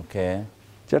offside. Okay.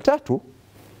 Cha tatu,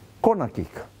 corner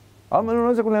kick. Ama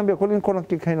unaweza kuniambia kwa nini corner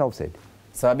kick haina offside?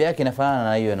 Sababu yake inafanana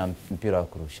na hiyo na mpira wa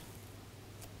kurusha.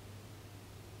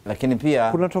 Lakini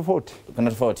pia kuna tofauti.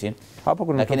 Hapa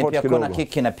kuna tofauti kidogo. Lakini pia corner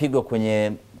kick inapigwa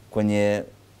kwenye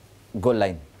goal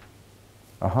line.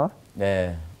 Aha.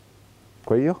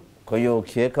 Kwa hiyo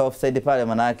ukiweka offside pale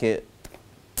maana yake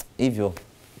hivyo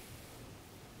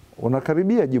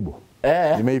unakaribia jibu.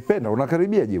 Nimeipenda,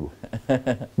 unakaribia jibu.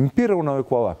 Mpira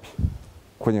unawekwa wapi?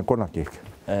 Kwenye corner kick.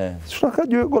 Si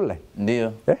unakajua goal line?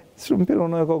 Ndio. Si mpira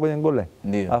unawekwa kwenye goal line?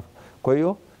 Ndio. Kwa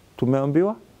hiyo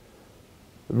tumeambiwa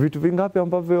vitu vingapi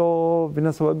ambavyo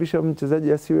vinasababisha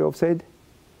mchezaji asiwe offside?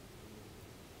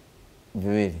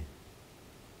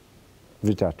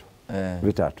 Vitatu.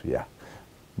 Vitatu, yeah.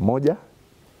 Moja,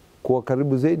 kuwa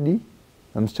karibu zaidi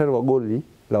na mstari wa goli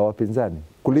la wapinzani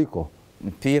kuliko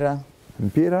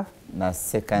mpira na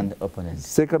second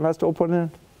last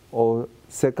opponent or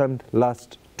second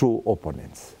last two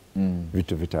opponents.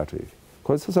 Vitu vitatu hivi.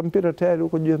 Kwa sasa mpira tayari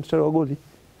uko juu ya mstari wa goli.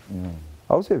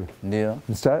 Au sivyo? Ndio.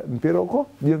 Mpira uko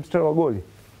juu ya mstari wa goli.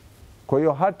 Kwa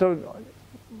hiyo hata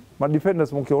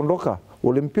madefenders mkiondoka,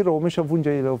 ule mpira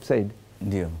umeshavunja ile offside.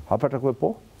 Ndio. Hapata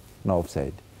kuwepo na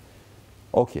offside.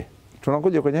 Okay.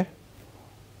 Tunakuja kwenye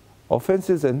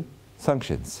offenses and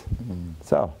sanctions.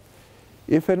 Sawa.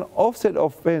 If an offside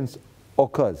offense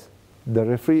occurs, the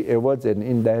referee awards an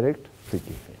indirect free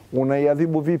kick.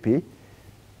 Unaiadhibu vipi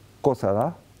kosa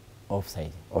la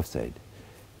offside?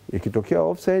 Ikitokea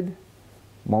offside,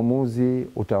 mwamuzi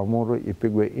utaamuru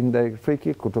ipigwe indirect free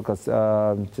kick kutoka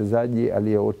mchezaji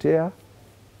aliyeotea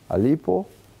alipo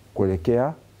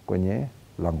kuelekea kwenye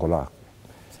lango lake.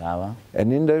 Sawa.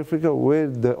 An indirect free kick where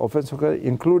the offense occurs,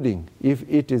 including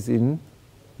if it is in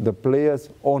the player's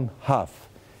own half.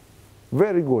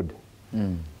 Very good.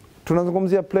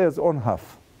 Tunazungumzia players own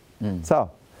half. Sawa.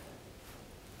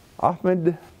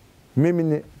 Ahmed,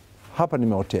 mimi hapa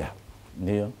nimeotea.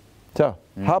 Ndio. Sawa.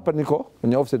 Hapa niko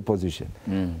kwenye offside position.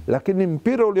 Lakini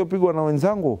mpira uliopigwa na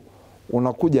wenzangu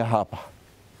unakuja hapa.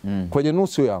 Kwenye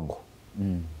nusu yangu.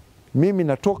 Mimi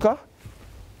natoka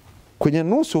kwenye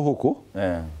nusu huku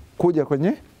kuja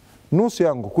kwenye nusu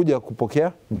yangu kuja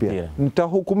kupokea mpira.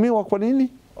 Nitahukumiwa kwa nini?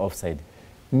 Offside.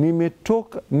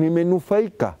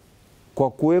 Nimenufaika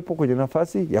kwa kuwepo kwenye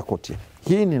nafasi ya kotea.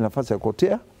 Hii ni nafasi ya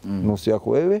kotea, nusu yako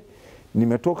wewe.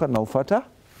 Nimetoka na ufata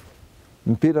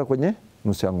mpira kwenye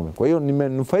nusu yangu. Kwa hiyo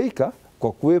nimenufaika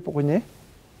kwa kuwepo kwenye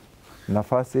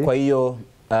nafasi. Kwa hiyo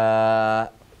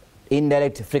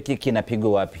indirect free kick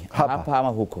inapigwa wapi? Hapa ama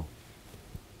huko?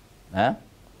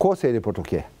 Kosa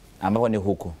ilipotokea. Ambapo ni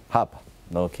huko. Hapa.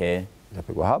 Okay.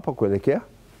 Inapigwa hapa kuelekea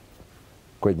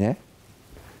kwenye.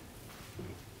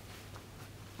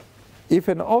 If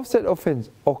an offside offense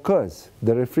occurs,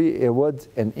 the referee awards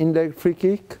an indirect free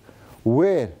kick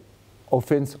where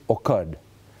offense occurred.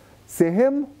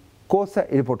 Sehemu kosa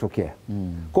ilipotokea.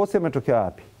 Kosa imetokea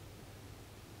wapi?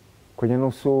 Kwenye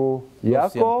nusu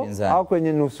yako au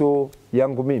kwenye nusu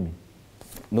yangu mimi?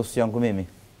 Nusu yangu mimi.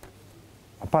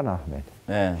 Hapana Ahmed.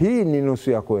 Hii ni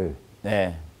nusu yako wewe.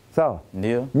 Sawa?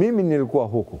 Ndio. Mimi nilikuwa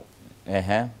huku.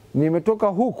 Nimetoka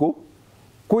huku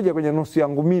kuja kwenye nusu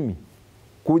yangu mimi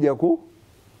kuja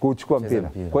kuchukua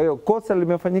mpira. Kwa hiyo kosa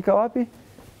limefanyika wapi?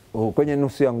 Kwenye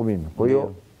nusu yangu mimi. Kwa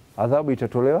hiyo adhabu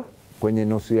itatolewa kwenye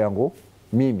nusu yangu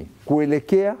mimi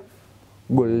kuelekea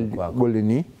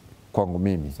golini kwangu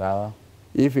mimi. Sawa.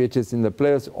 If it is in the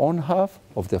player's own half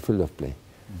of the field of play.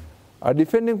 A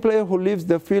defending player who leaves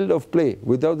the field of play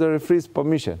without the referee's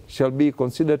permission shall be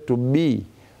considered to be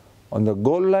on the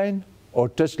goal line or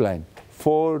touch line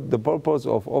for the purpose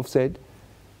of offside.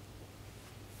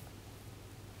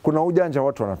 Kuna ujanja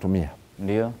watu wanatumia.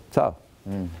 Ndio. Sawa?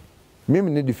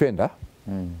 Mimi ni defender.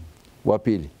 Wa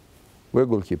pili. Wewe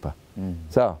goalkeeper.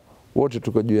 Sawa? Wote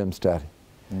tuko juu ya mstari.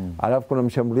 Alafu kuna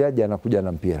mshambuliaji anakuja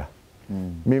na mpira.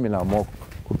 Mimi naamua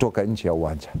kutoka nje ya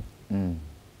uwanja.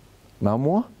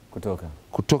 Naamua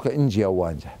kutoka nje ya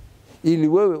uwanja. Ili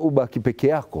wewe ubaki peke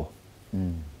yako.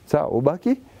 Sawa,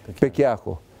 ubaki peke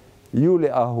yako.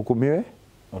 Yule ahukumiwe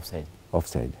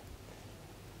offside.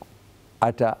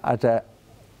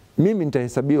 Mimi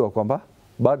nitahesabiwa kwamba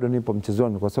bado nipo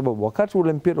mchezoni kwa sababu wakati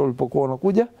ule mpira ulipokuwa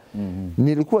unakuja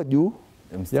nilikuwa juu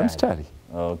ya mstari.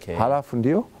 Halafu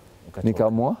ndio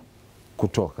nikaamua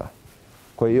kutoka.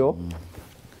 Kwa hiyo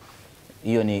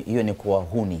hiyo ni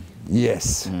kuwahuni.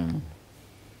 Yes.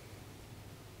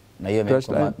 Na hiyo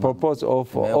purpose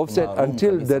of offset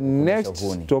until the next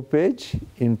stoppage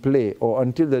in play or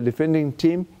until the defending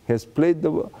team has played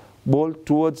the ball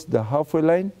towards the halfway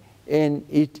line and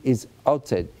it is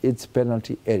outside its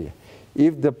penalty area.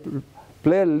 If the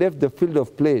player left the field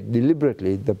of play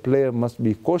deliberately, the player must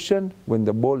be cautioned when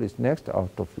the ball is next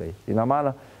out of play. Ina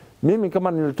maana mimi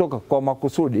kama nilitoka kwa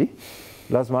makusudi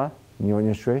lazima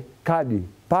nionyeshwe kadi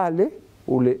pale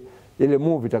ile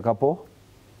move itakapo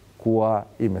kuwa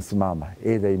imesimama,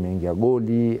 either imeingia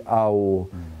goli au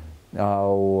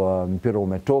mpira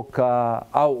umetoka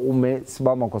au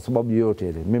umesimama kwa sababu yote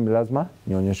ile. Mimi lazima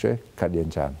nionyeshwe kadi ya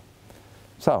njano.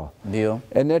 Sawa? Ndio.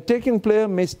 An attacking player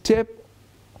may step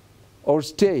or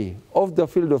stay off the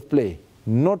field of play,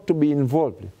 not to be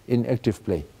involved in active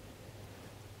play.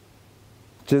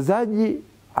 Mchezaji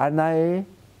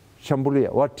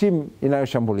anayeshambulia wa timu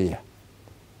inayoshambulia,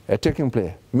 attacking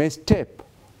player may step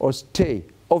or stay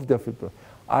off the field,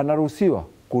 anaruhusiwa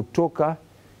kutoka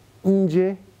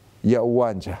nje ya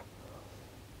uwanja,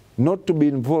 not to be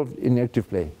involved in active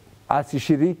play,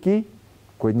 asishiriki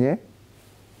kwenye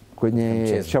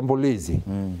shambulizi.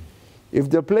 If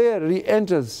the player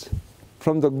re-enters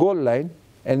from the goal line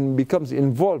and becomes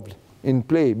involved in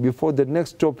play before the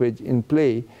next stoppage in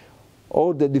play,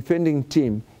 or the defending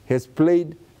team has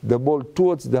played the ball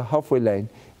towards the halfway line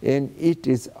and it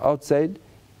is outside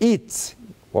its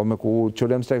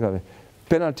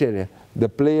penalty area, the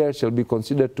player shall be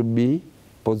considered to be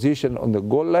positioned on the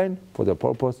goal line for the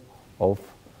purpose of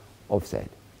offside.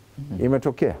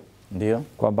 Imetokea ndio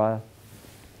kwamba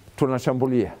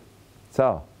tunashambulia,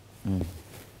 sawa,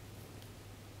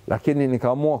 lakini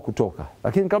nikaamua kutoka,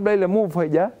 lakini kabla ile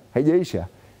move haijaisha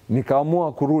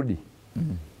nikaamua kurudi.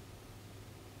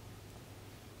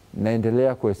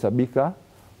 Naendelea kuhesabika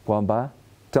kwamba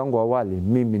tangu awali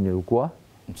mimi nilikuwa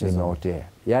nimeotea.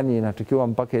 Yani inatakiwa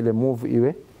mpaka ile move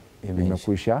iwe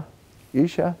imekwisha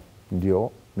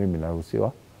ndio mimi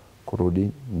naruhusiwa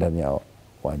kurudi ndani ya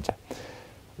uwanja.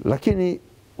 Lakini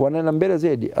wanaenda mbele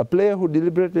zaidi, a player who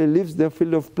deliberately leaves the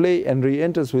field of play and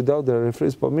re-enters without the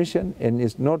referee's permission and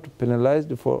is not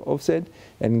penalized for offside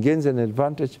and gains an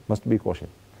advantage must be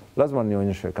cautioned. Lazima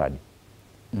nionyeshwe kadi.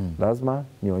 Lazima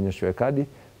nionyeshwe kadi.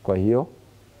 Kwa hiyo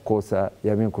kosa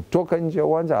ya mimi kutoka nje ya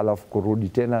uwanja alafu kurudi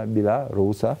tena bila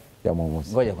ruhusa ya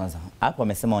mwamuzi. Ngoja kwanza. Hapo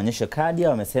amesema onyeshe kadi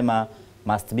au amesema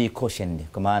must be cautioned,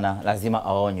 kwa maana lazima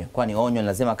aonywe. Kwani onyo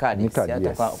lazima kadi, si hata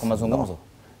yes, kwa mazungumzo? No.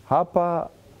 Hapa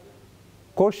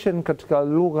caution katika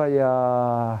lugha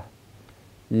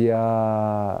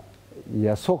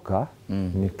ya soka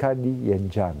ni kadi ya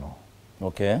njano.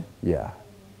 Okay. Yeah.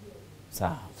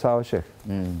 Sawa Sheikh.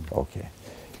 Okay.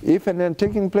 If an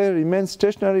attacking player remains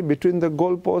stationary between the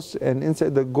goal posts and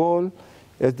inside the goal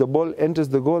as the ball enters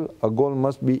the goal, a goal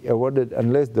must be awarded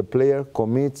unless the player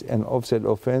commits an offside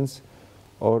offense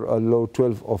or a low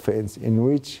 12 offense, in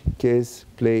which case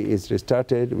play is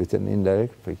restarted with an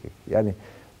indirect free kick. Yani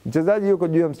mchezaji yuko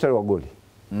juu ya mstari wa goli.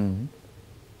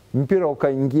 Mpira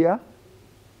ukaingia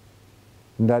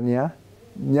ndani ya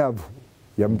nyavu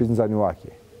ya mpinzani wake.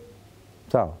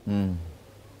 Sawa?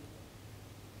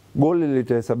 Goli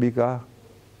litahesabika.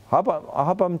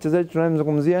 Hapa mchezaji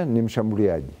tunayemzungumzia ni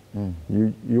mshambuliaji.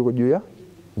 Yuko juu ya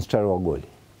mstari wa goli.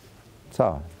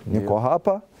 Sawa? Niko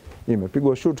hapa,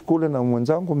 imepigwa shoot kule na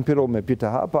mwenzangu, mpira umepita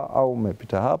hapa au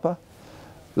umepita hapa,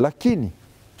 lakini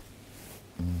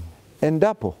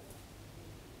endapo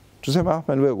tuseme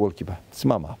Ahmed, wewe goalkeeper,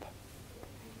 simama hapa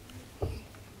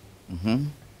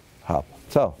hapa,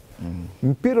 sawa.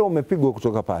 Mpira umepigwa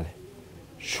kutoka pale,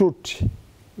 shoot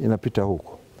inapita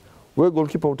huko, wewe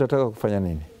goalkeeper utataka kufanya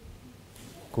nini?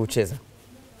 Kucheza.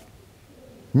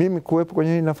 Mimi kuwepo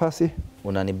kwenye hii nafasi,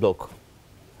 Unani block.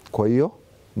 kwa hiyo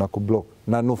na kublock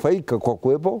na nufaika kwa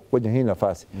kuwepo kwenye hii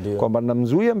nafasi, kwamba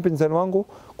namzuia mpinzani wangu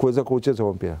kuweza kucheza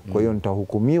huo mpira. Kwa hiyo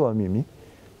nitahukumiwa mimi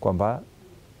kwamba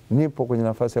nipo kwenye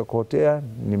nafasi ya kuotea,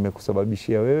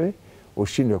 nimekusababishia wewe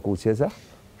ushindwe kucheza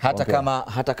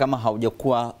hata kama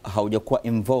haujakuwa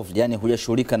involved, yani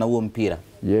hujashughulika na huo mpira.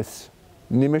 Yes,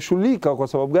 nimeshughulika. Kwa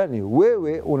sababu gani?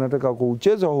 Wewe unataka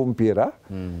kucheza huo mpira,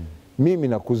 mimi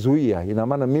nakuzuia, ina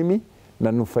maana mimi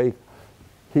nanufaika.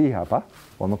 Hii hapa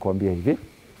wamekuambia hivi,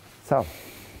 sawa?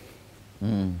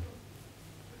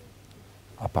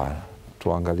 Hapana,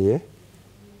 tuangalie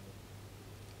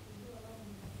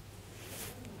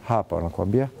hapa,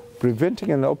 wanakuambia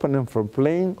preventing an opponent from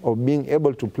playing or being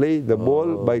able to play the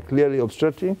ball by clearly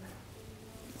obstructing.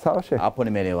 Sawa sheikh? Hapo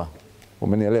nimeelewa.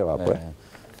 Umenielewa hapo?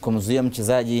 Kumzuia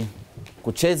mchezaji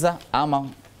kucheza ama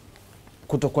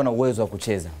kutokuwa na uwezo wa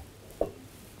kucheza.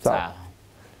 Sawa.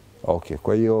 Okay,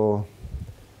 kwa hiyo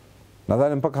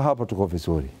nadhani mpaka hapo tuko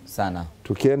vizuri sana.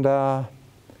 Tukienda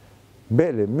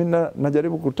mbele, mimi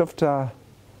najaribu kutafuta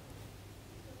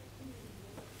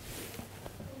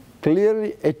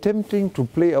clearly attempting to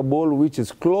play a ball which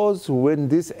is close when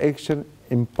this action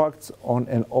impacts on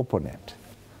an opponent.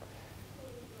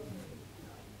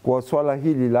 Kwa swala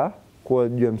hili la kwa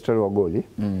juu ya mstari wa goli,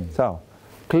 sawa?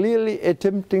 Clearly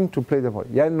attempting to play the ball,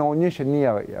 yani naonyesha nia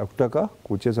ya kutaka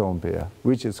kucheza mpira,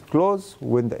 which is close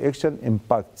when the action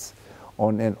impacts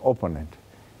on an opponent.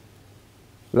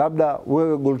 Labda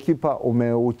wewe goalkeeper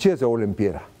umeucheza ule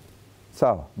mpira,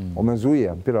 sawa?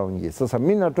 Umezuia mpira uingie. Sasa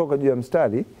mimi natoka juu ya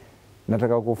mstari,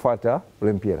 nataka kufuata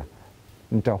ule mpira,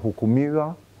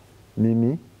 nitahukumiwa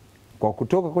mimi kwa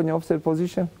kutoka kwenye offside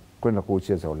position kwenda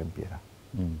kucheza ule mpira.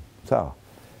 Sawa?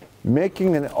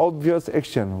 Making an obvious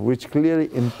action which clearly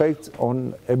impacts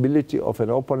on ability of an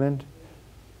opponent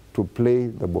to play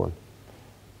the ball.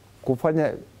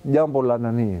 Kufanya jambo la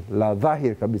nani, la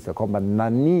dhahiri kabisa kwamba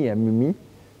nania mimi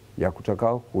ya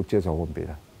kutaka kucheza huo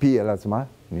mpira, pia lazima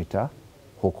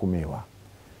nitahukumiwa.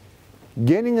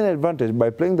 Gaining an advantage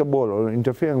by playing the ball or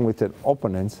interfering with an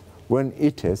opponent when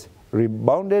it has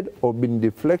rebounded or been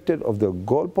deflected of the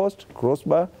goalpost,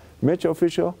 crossbar, match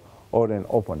official or an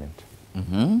opponent.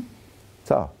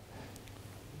 Sawa.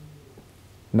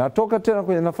 Natoka tena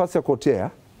kwenye nafasi ya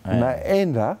kuotea,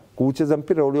 naenda kucheza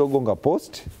mpira uliogonga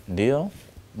post, ndio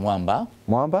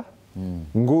mwamba,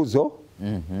 nguzo,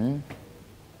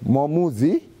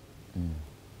 mwamuzi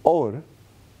or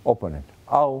opponent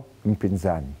au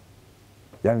mpinzani.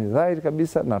 Yani dhahiri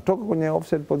kabisa natoka kwenye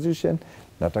offside position,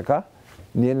 nataka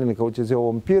niende nikauchezea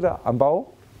huo mpira ambao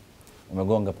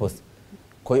umegonga post.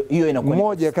 Kwa hiyo inakuwa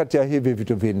moja kati ya hivi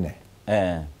vitu vinne.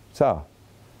 Sawa.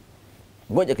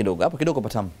 Ngoja kidogo, hapo kidogo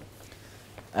patamu.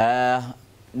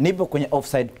 Nipo kwenye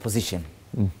offside position.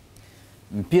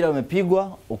 Mpira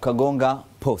umepigwa ukagonga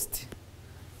post,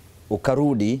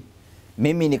 ukarudi,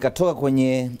 mimi nikatoka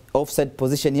kwenye offside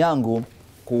position yangu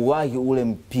kuwahi ule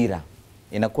mpira,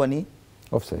 inakuwa ni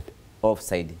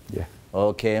offside. Yeah.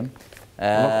 Okay.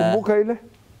 Unakumbuka ile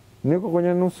niko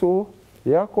kwenye nusu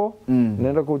yako,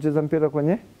 naenda kucheza mpira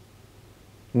kwenye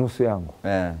nusu yangu,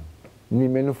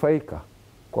 nimenufaika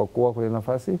kwa kuwa kwenye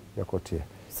nafasi ya kuotea.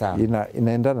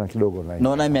 Inaendana kidogo na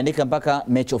naona imeandika mpaka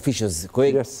match officials. Kwa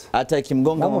hiyo hata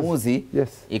ikimgonga mwamuzi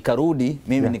ikarudi,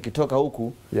 mimi nikitoka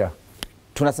huku,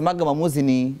 tunasemaga mwamuzi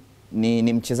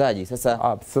ni mchezaji.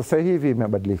 Sasa hivi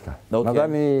imebadilika.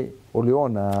 Nadhani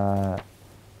uliona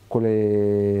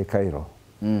kule Cairo,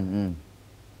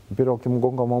 mpira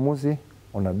ukimgonga mwamuzi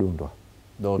unadundwa.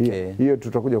 Hiyo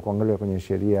tutakuja kuangalia kwenye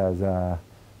sheria za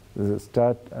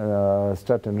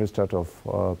start and restart of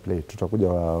play, tutakuja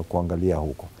kuangalia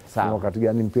huko ni wakati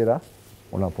gani mpira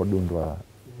unapodundwa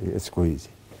siku hizi.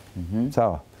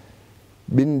 Sawa.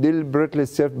 Been deliberately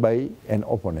saved by an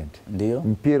opponent, ndio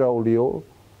mpira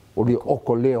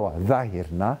uliokolewa dhahir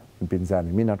na mpinzani.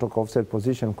 Mimi natoka offside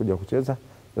position kuja kucheza,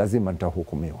 lazima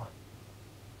nitahukumiwa.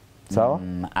 Sawa?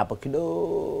 Hapo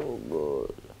kidogo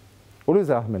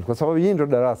uliza Ahmed, kwa sababu hii ndio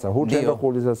darasa, hutaenda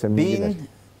kuuliza sehemu nyingine.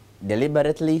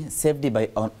 Deliberately saved by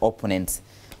an opponent,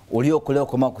 uliokolewa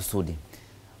kwa makusudi.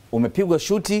 Umepigwa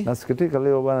shuti. Nasikitika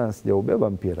leo bana sijaubeba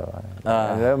mpira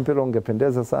bana. Leo mpira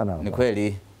ungependeza sana. Ni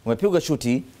kweli. Umepigwa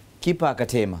shuti, kipa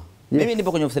akatema. Mimi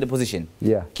nipo kwenye offside position.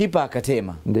 Yeah. Kipa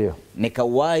akatema. Ndio.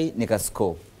 Nikawai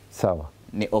nikascore. Sawa.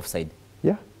 Ni offside.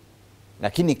 Yeah.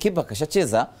 Lakini kipa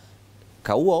kashacheza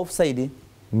kaua offside.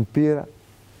 Mpira.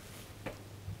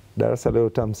 Darasa leo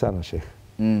tamu sana Sheikh.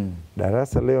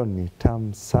 Darasa leo ni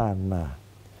tamu sana.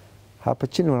 Hapa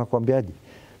chini wanakuambiaje?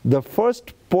 The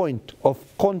first point of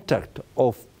contact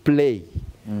of play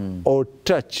or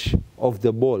touch of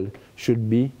the ball should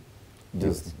be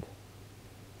used.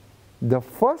 The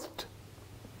first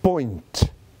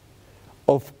point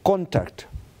of contact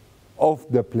of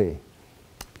the play.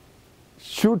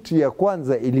 Shoot ya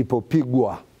kwanza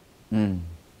ilipopigwa.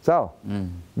 Sawa?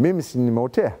 Mimi si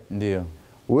nimeotea? Ndio.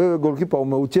 Wewe goalkeeper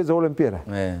umeucheza ule mpira?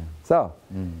 Sawa?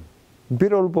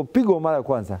 Mpira ulipopigwa mara ya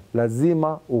kwanza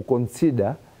lazima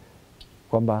uconsider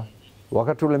kwamba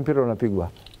wakati ule mpira unapigwa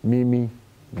mimi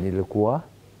nilikuwa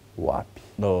wapi.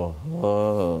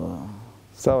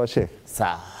 Sawa Sheikh?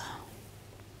 Sawa.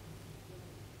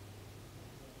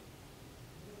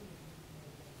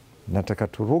 Nataka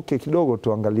turuke kidogo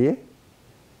tuangalie.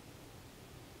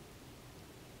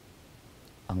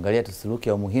 Angalia tusiruke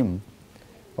ya muhimu.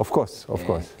 Of course.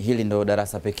 Hili ndo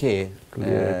darasa pekee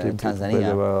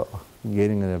Tanzania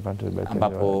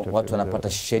ambapo watu wanapata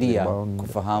sheria,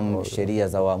 kufahamu sheria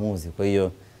za waamuzi. Kwa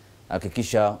hiyo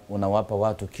hakikisha unawapa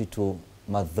watu kitu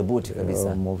madhubuti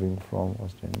kabisa,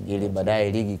 ili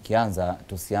baadaye ligi ikianza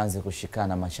tusianze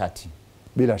kushikana mashati.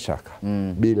 Bila shaka.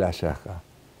 Bila shaka.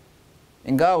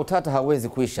 Ingawa utata hawezi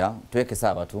kuisha, tuweke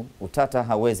sawa tu, utata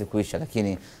hawezi kuisha,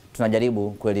 lakini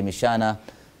tunajaribu kuelimishana.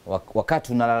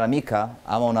 Wakati unalalamika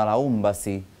ama unalaumu,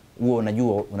 basi uwe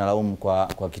unajua unalaumu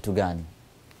kwa kitu gani.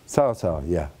 Sawa,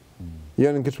 yeah.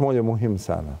 Hiyo ni kitu moja muhimu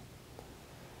sana.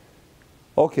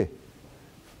 Okay.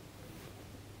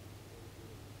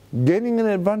 Gaining an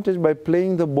advantage by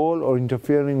playing the ball or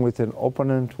interfering with an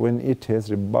opponent when it has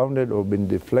rebounded or been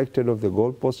deflected off the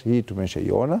goalpost. Hii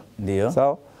tumeshaiona. Ndio.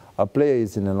 So, a player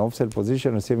is in an offside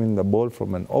position receiving the ball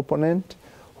from an opponent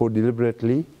who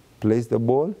deliberately plays the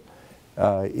ball.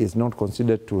 Is not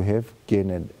considered to have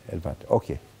gained an advantage.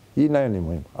 Okay. Hii nayo ni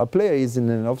muhimu. A player is in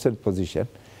an offside position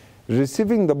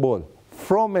receiving the ball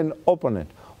from an opponent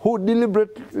who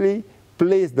deliberately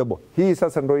plays the ball. Hii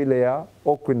sasa ndo ile ya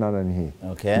Okina na hii.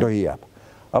 Okay. Ndo hii hapa.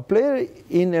 A player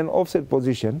in an offside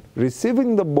position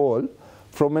receiving the ball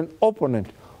from an opponent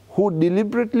who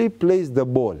deliberately plays the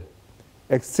ball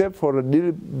except for a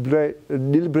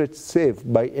deliberate save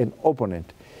by an opponent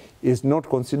is not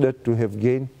considered to have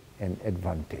gained an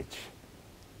advantage.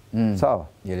 Sawa?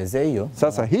 Jeleze hiyo.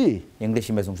 Sasa hii English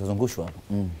imezungushwa hapa.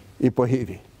 Ipo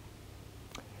hivi.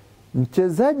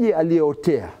 Mchezaji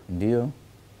aliyeotea ndio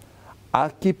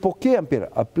akipokea mpira,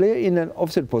 a player in an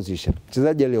offside position,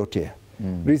 mchezaji aliyeotea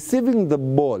receiving the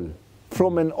ball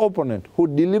from an opponent who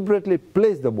deliberately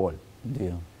plays the ball.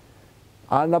 Ndio.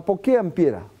 Anapokea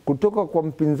mpira kutoka kwa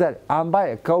mpinzani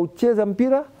ambaye kaucheza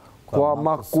mpira kwa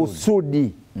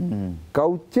makusudi.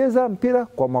 Kaucheza mpira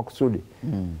kwa makusudi.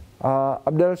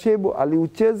 Abdalla Shaibu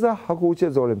aliucheza,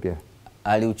 hakuucheza ule mpira?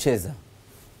 Aliucheza.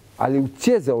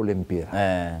 Aliucheza ule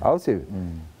mpira. Au sivyo?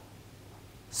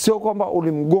 Sio kwamba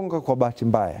ulimgonga kwa bahati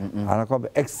mbaya.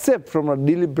 Anakwambia except from a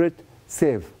deliberate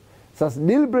save. Sasa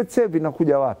deliberate save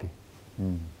inakuja wapi?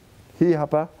 Hii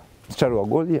hapa mstari wa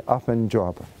goli, hapa njoo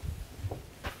hapa.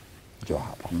 Njoo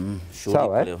hapa.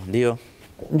 Sawa Ndio.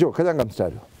 Njoo kazanga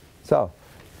mstari. Sawa.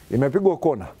 Imepigwa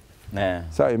kona.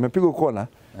 Sawa, imepigwa kona.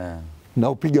 Na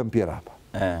upiga mpira hapa.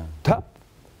 Tap.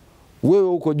 Wewe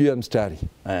uko juu ya mstari.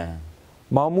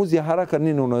 Maamuzi ya haraka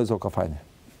nini unaweza ukafanya?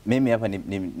 Mimi hapa ni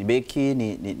beki,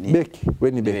 beki,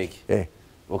 wewe ni beki.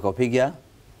 Ukaupiga?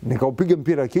 Nikaupiga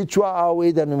mpira kichwa au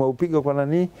either nimeupiga kwa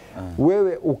nani?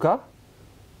 Wewe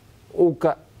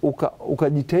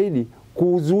ukajitahidi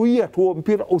kuzuia tu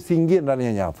mpira usiingie ndani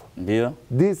ya nyavu. Ndio.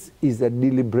 This is a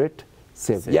deliberate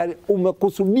save. Yaani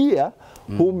umekusudia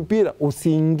huu mpira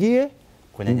usiingie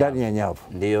ndani ya nyavu.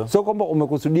 Ndio. Sio kwamba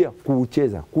umekusudia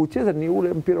kuucheza. Kuucheza ni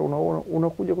ule mpira unaona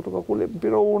unakuja kutoka kule,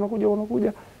 mpira huu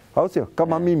unakuja. Au sio?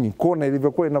 Kama mimi kona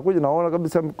ilivyokuwa inakuja, naona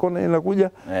kabisa kona inakuja,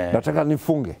 nataka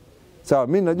nifunge. Sawa,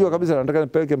 mimi najua kabisa nataka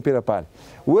nipeleke mpira pale.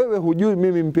 Wewe hujui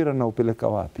mimi mpira naupeleka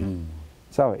wapi.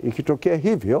 Sawa, ikitokea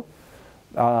hivyo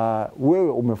wewe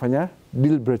umefanya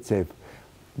deliberate save.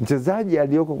 Mchezaji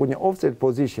aliyoko kwenye offside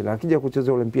position akija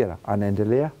kucheza ule mpira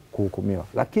anaendelea kuhukumiwa.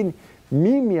 Lakini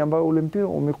mimi ambaye ule mpira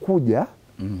umekuja,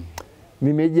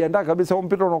 nimejiandaa kabisa, huo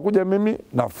mpira unakuja, mimi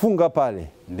nafunga pale.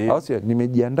 Au sio?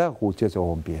 Nimejiandaa kucheza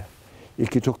huo mpira.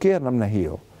 Ikitokea namna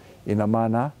hiyo, ina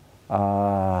maana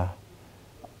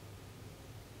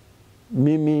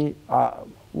mimi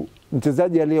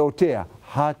mchezaji aliyeotea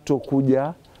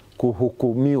hatokuja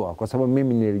kuhukumiwa, kwa sababu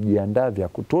mimi nilijiandaa vya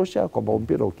kutosha kwamba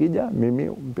mpira ukija mimi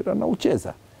mpira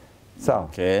naucheza. Sawa.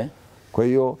 Okay. Kwa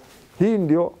hiyo hii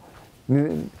ndio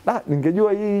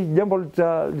ningejua hii jambo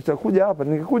litakuja hapa,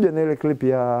 ningekuja na ile clip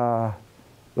ya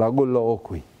la goli la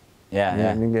Okwi.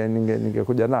 Yeah.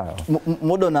 Ningekuja nayo.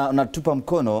 Muda natupa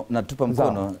mkono.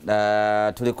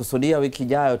 Tulikusudia wiki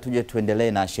ijayo tuje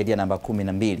tuendelee na sheria namba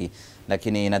 12,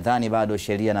 lakini nadhani bado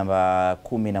sheria namba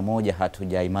 11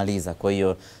 hatujaimaliza. Kwa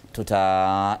hiyo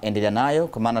tutaendelea nayo,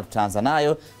 kwa maana tutaanza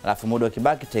nayo, alafu muda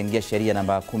ukibaki tutaingia sheria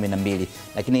namba 12.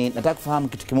 Lakini nataka kufahamu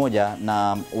kitu kimoja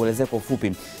na uelezee kwa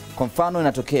ufupi. Kwa mfano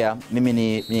inatokea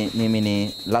mimi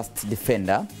ni last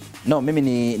defender. No, mimi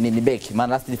ni beki.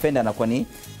 Maana last defender anakuwa ni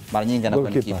mara nyingi anakuwa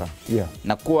ni kipa. Yeah.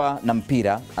 Nakuwa na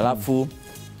mpira, alafu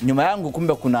nyuma yangu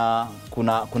kumbe kuna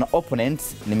opponent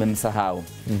nimemsahau.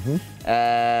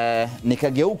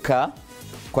 Nikageuka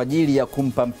kwa ajili ya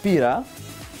kumpa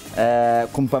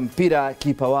mpira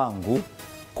kipa wangu,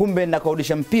 kumbe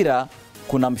nakarudisha mpira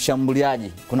kuna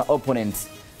mshambuliaji, kuna opponent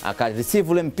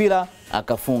akareceive ule mpira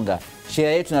akafunga.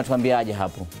 Sheria yetu inatuambiaje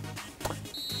hapo?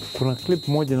 Kuna clip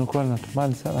moja nilikuwa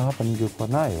natamani sana hapa ningekuwa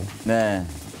nayo.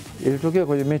 Ilitokea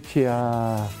kwenye mechi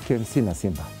ya KMC na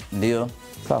Simba. Ndio.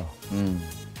 Sawa.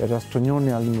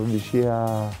 Erastonyoni alimrudishia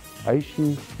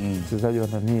Aishi, mchezaji wa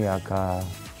ndani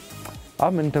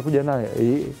nitakuja naye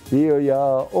hiyo ya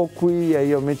Okwi ya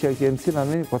hiyo mechi ya KMC na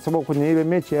nini, kwa sababu kwenye ile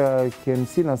mechi ya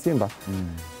KMC na Simba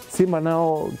Simba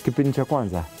nao kipindi cha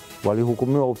kwanza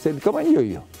walihukumiwa offside kama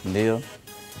hiyo. Ndio.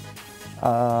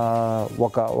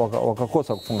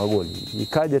 Wakakosa kufunga goli.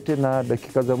 Ikaja tena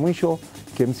dakika za mwisho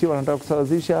KMC wanataka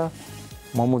kusawazisha,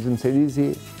 mwamuzi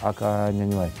msaidizi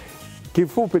akanyanyua.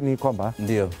 Kifupi ni kwamba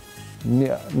ndio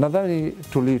nadhani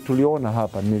tuliona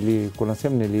hapa, kuna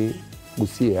sehemu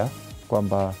niligusia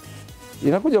kwamba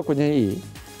inakuja kwenye hii,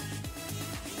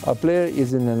 a player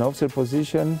is in an offside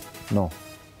position, no,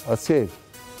 a save.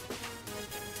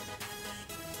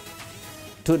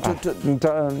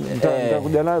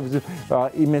 Nitakuja nayo vizuri.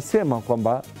 Imesema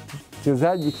kwamba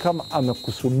mchezaji kama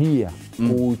amekusudia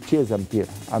kucheza mpira,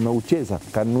 ameucheza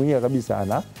kanuia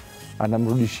kabisa,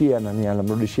 anamrudishia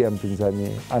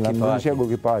mpinzani, anamrudishia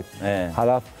goalkeeper wake.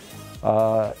 Halafu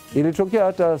ilitokea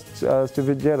hata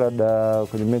Steven Gerrard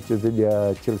kwenye mechi dhidi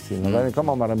ya Chelsea, nadhani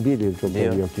kama mara 2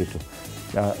 ilitokea hiyo kitu.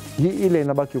 Ile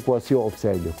inabaki kuwa sio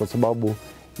offside, kwa sababu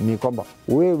ni kwamba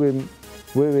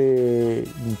wewe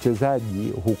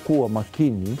mchezaji hukuwa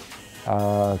makini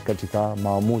katika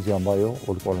maamuzi ambayo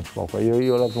ulikuwa unachukua. Kwa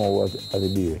hiyo lazima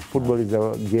uadhibiwe. Football is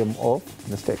a game of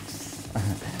mistakes.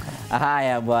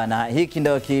 Haya bwana, hiki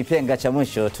ndio kipenga cha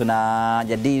mwisho.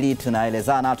 Tunajadili,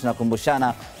 tunaelezana,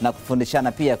 tunakumbushana na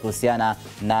kufundishana pia kuhusiana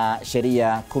na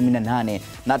sheria 18.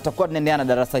 Na tutakuwa tunaendelea na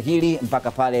darasa hili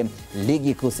mpaka pale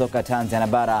ligi kuu soka Tanzania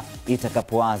bara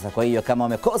itakapoanza. Kwa hiyo kama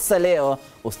umekosa leo,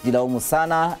 usijilaumu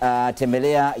sana.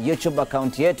 Tembelea YouTube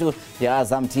account yetu ya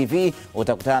Azam TV,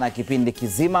 utakutana na kipindi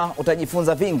kizima,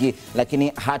 utajifunza vingi,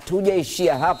 lakini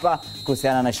hatujaishia hapa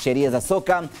kuhusiana na sheria za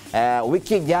soka.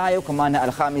 Wiki ijayo, kwa maana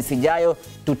Alhamisi ijayo,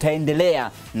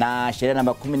 tutaendelea na sheria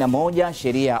namba 11,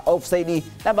 sheria offside,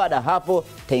 na baada hapo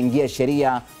taingia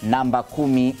sheria namba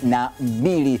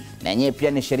 12, na yenyewe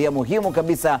pia ni sheria muhimu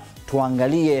kabisa.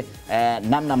 Tuangalie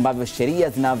namna ambavyo sheria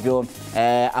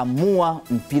zinavyoamua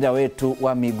mpira wetu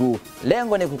wa miguu.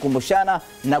 Lengo ni kukumbushana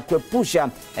na kuepusha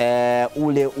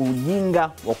ule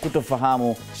ujinga wa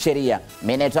kutofahamu sheria.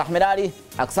 Mimi naitwa Ahmed Ali,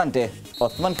 asante.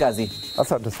 Othman Kazi,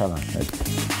 asante sana.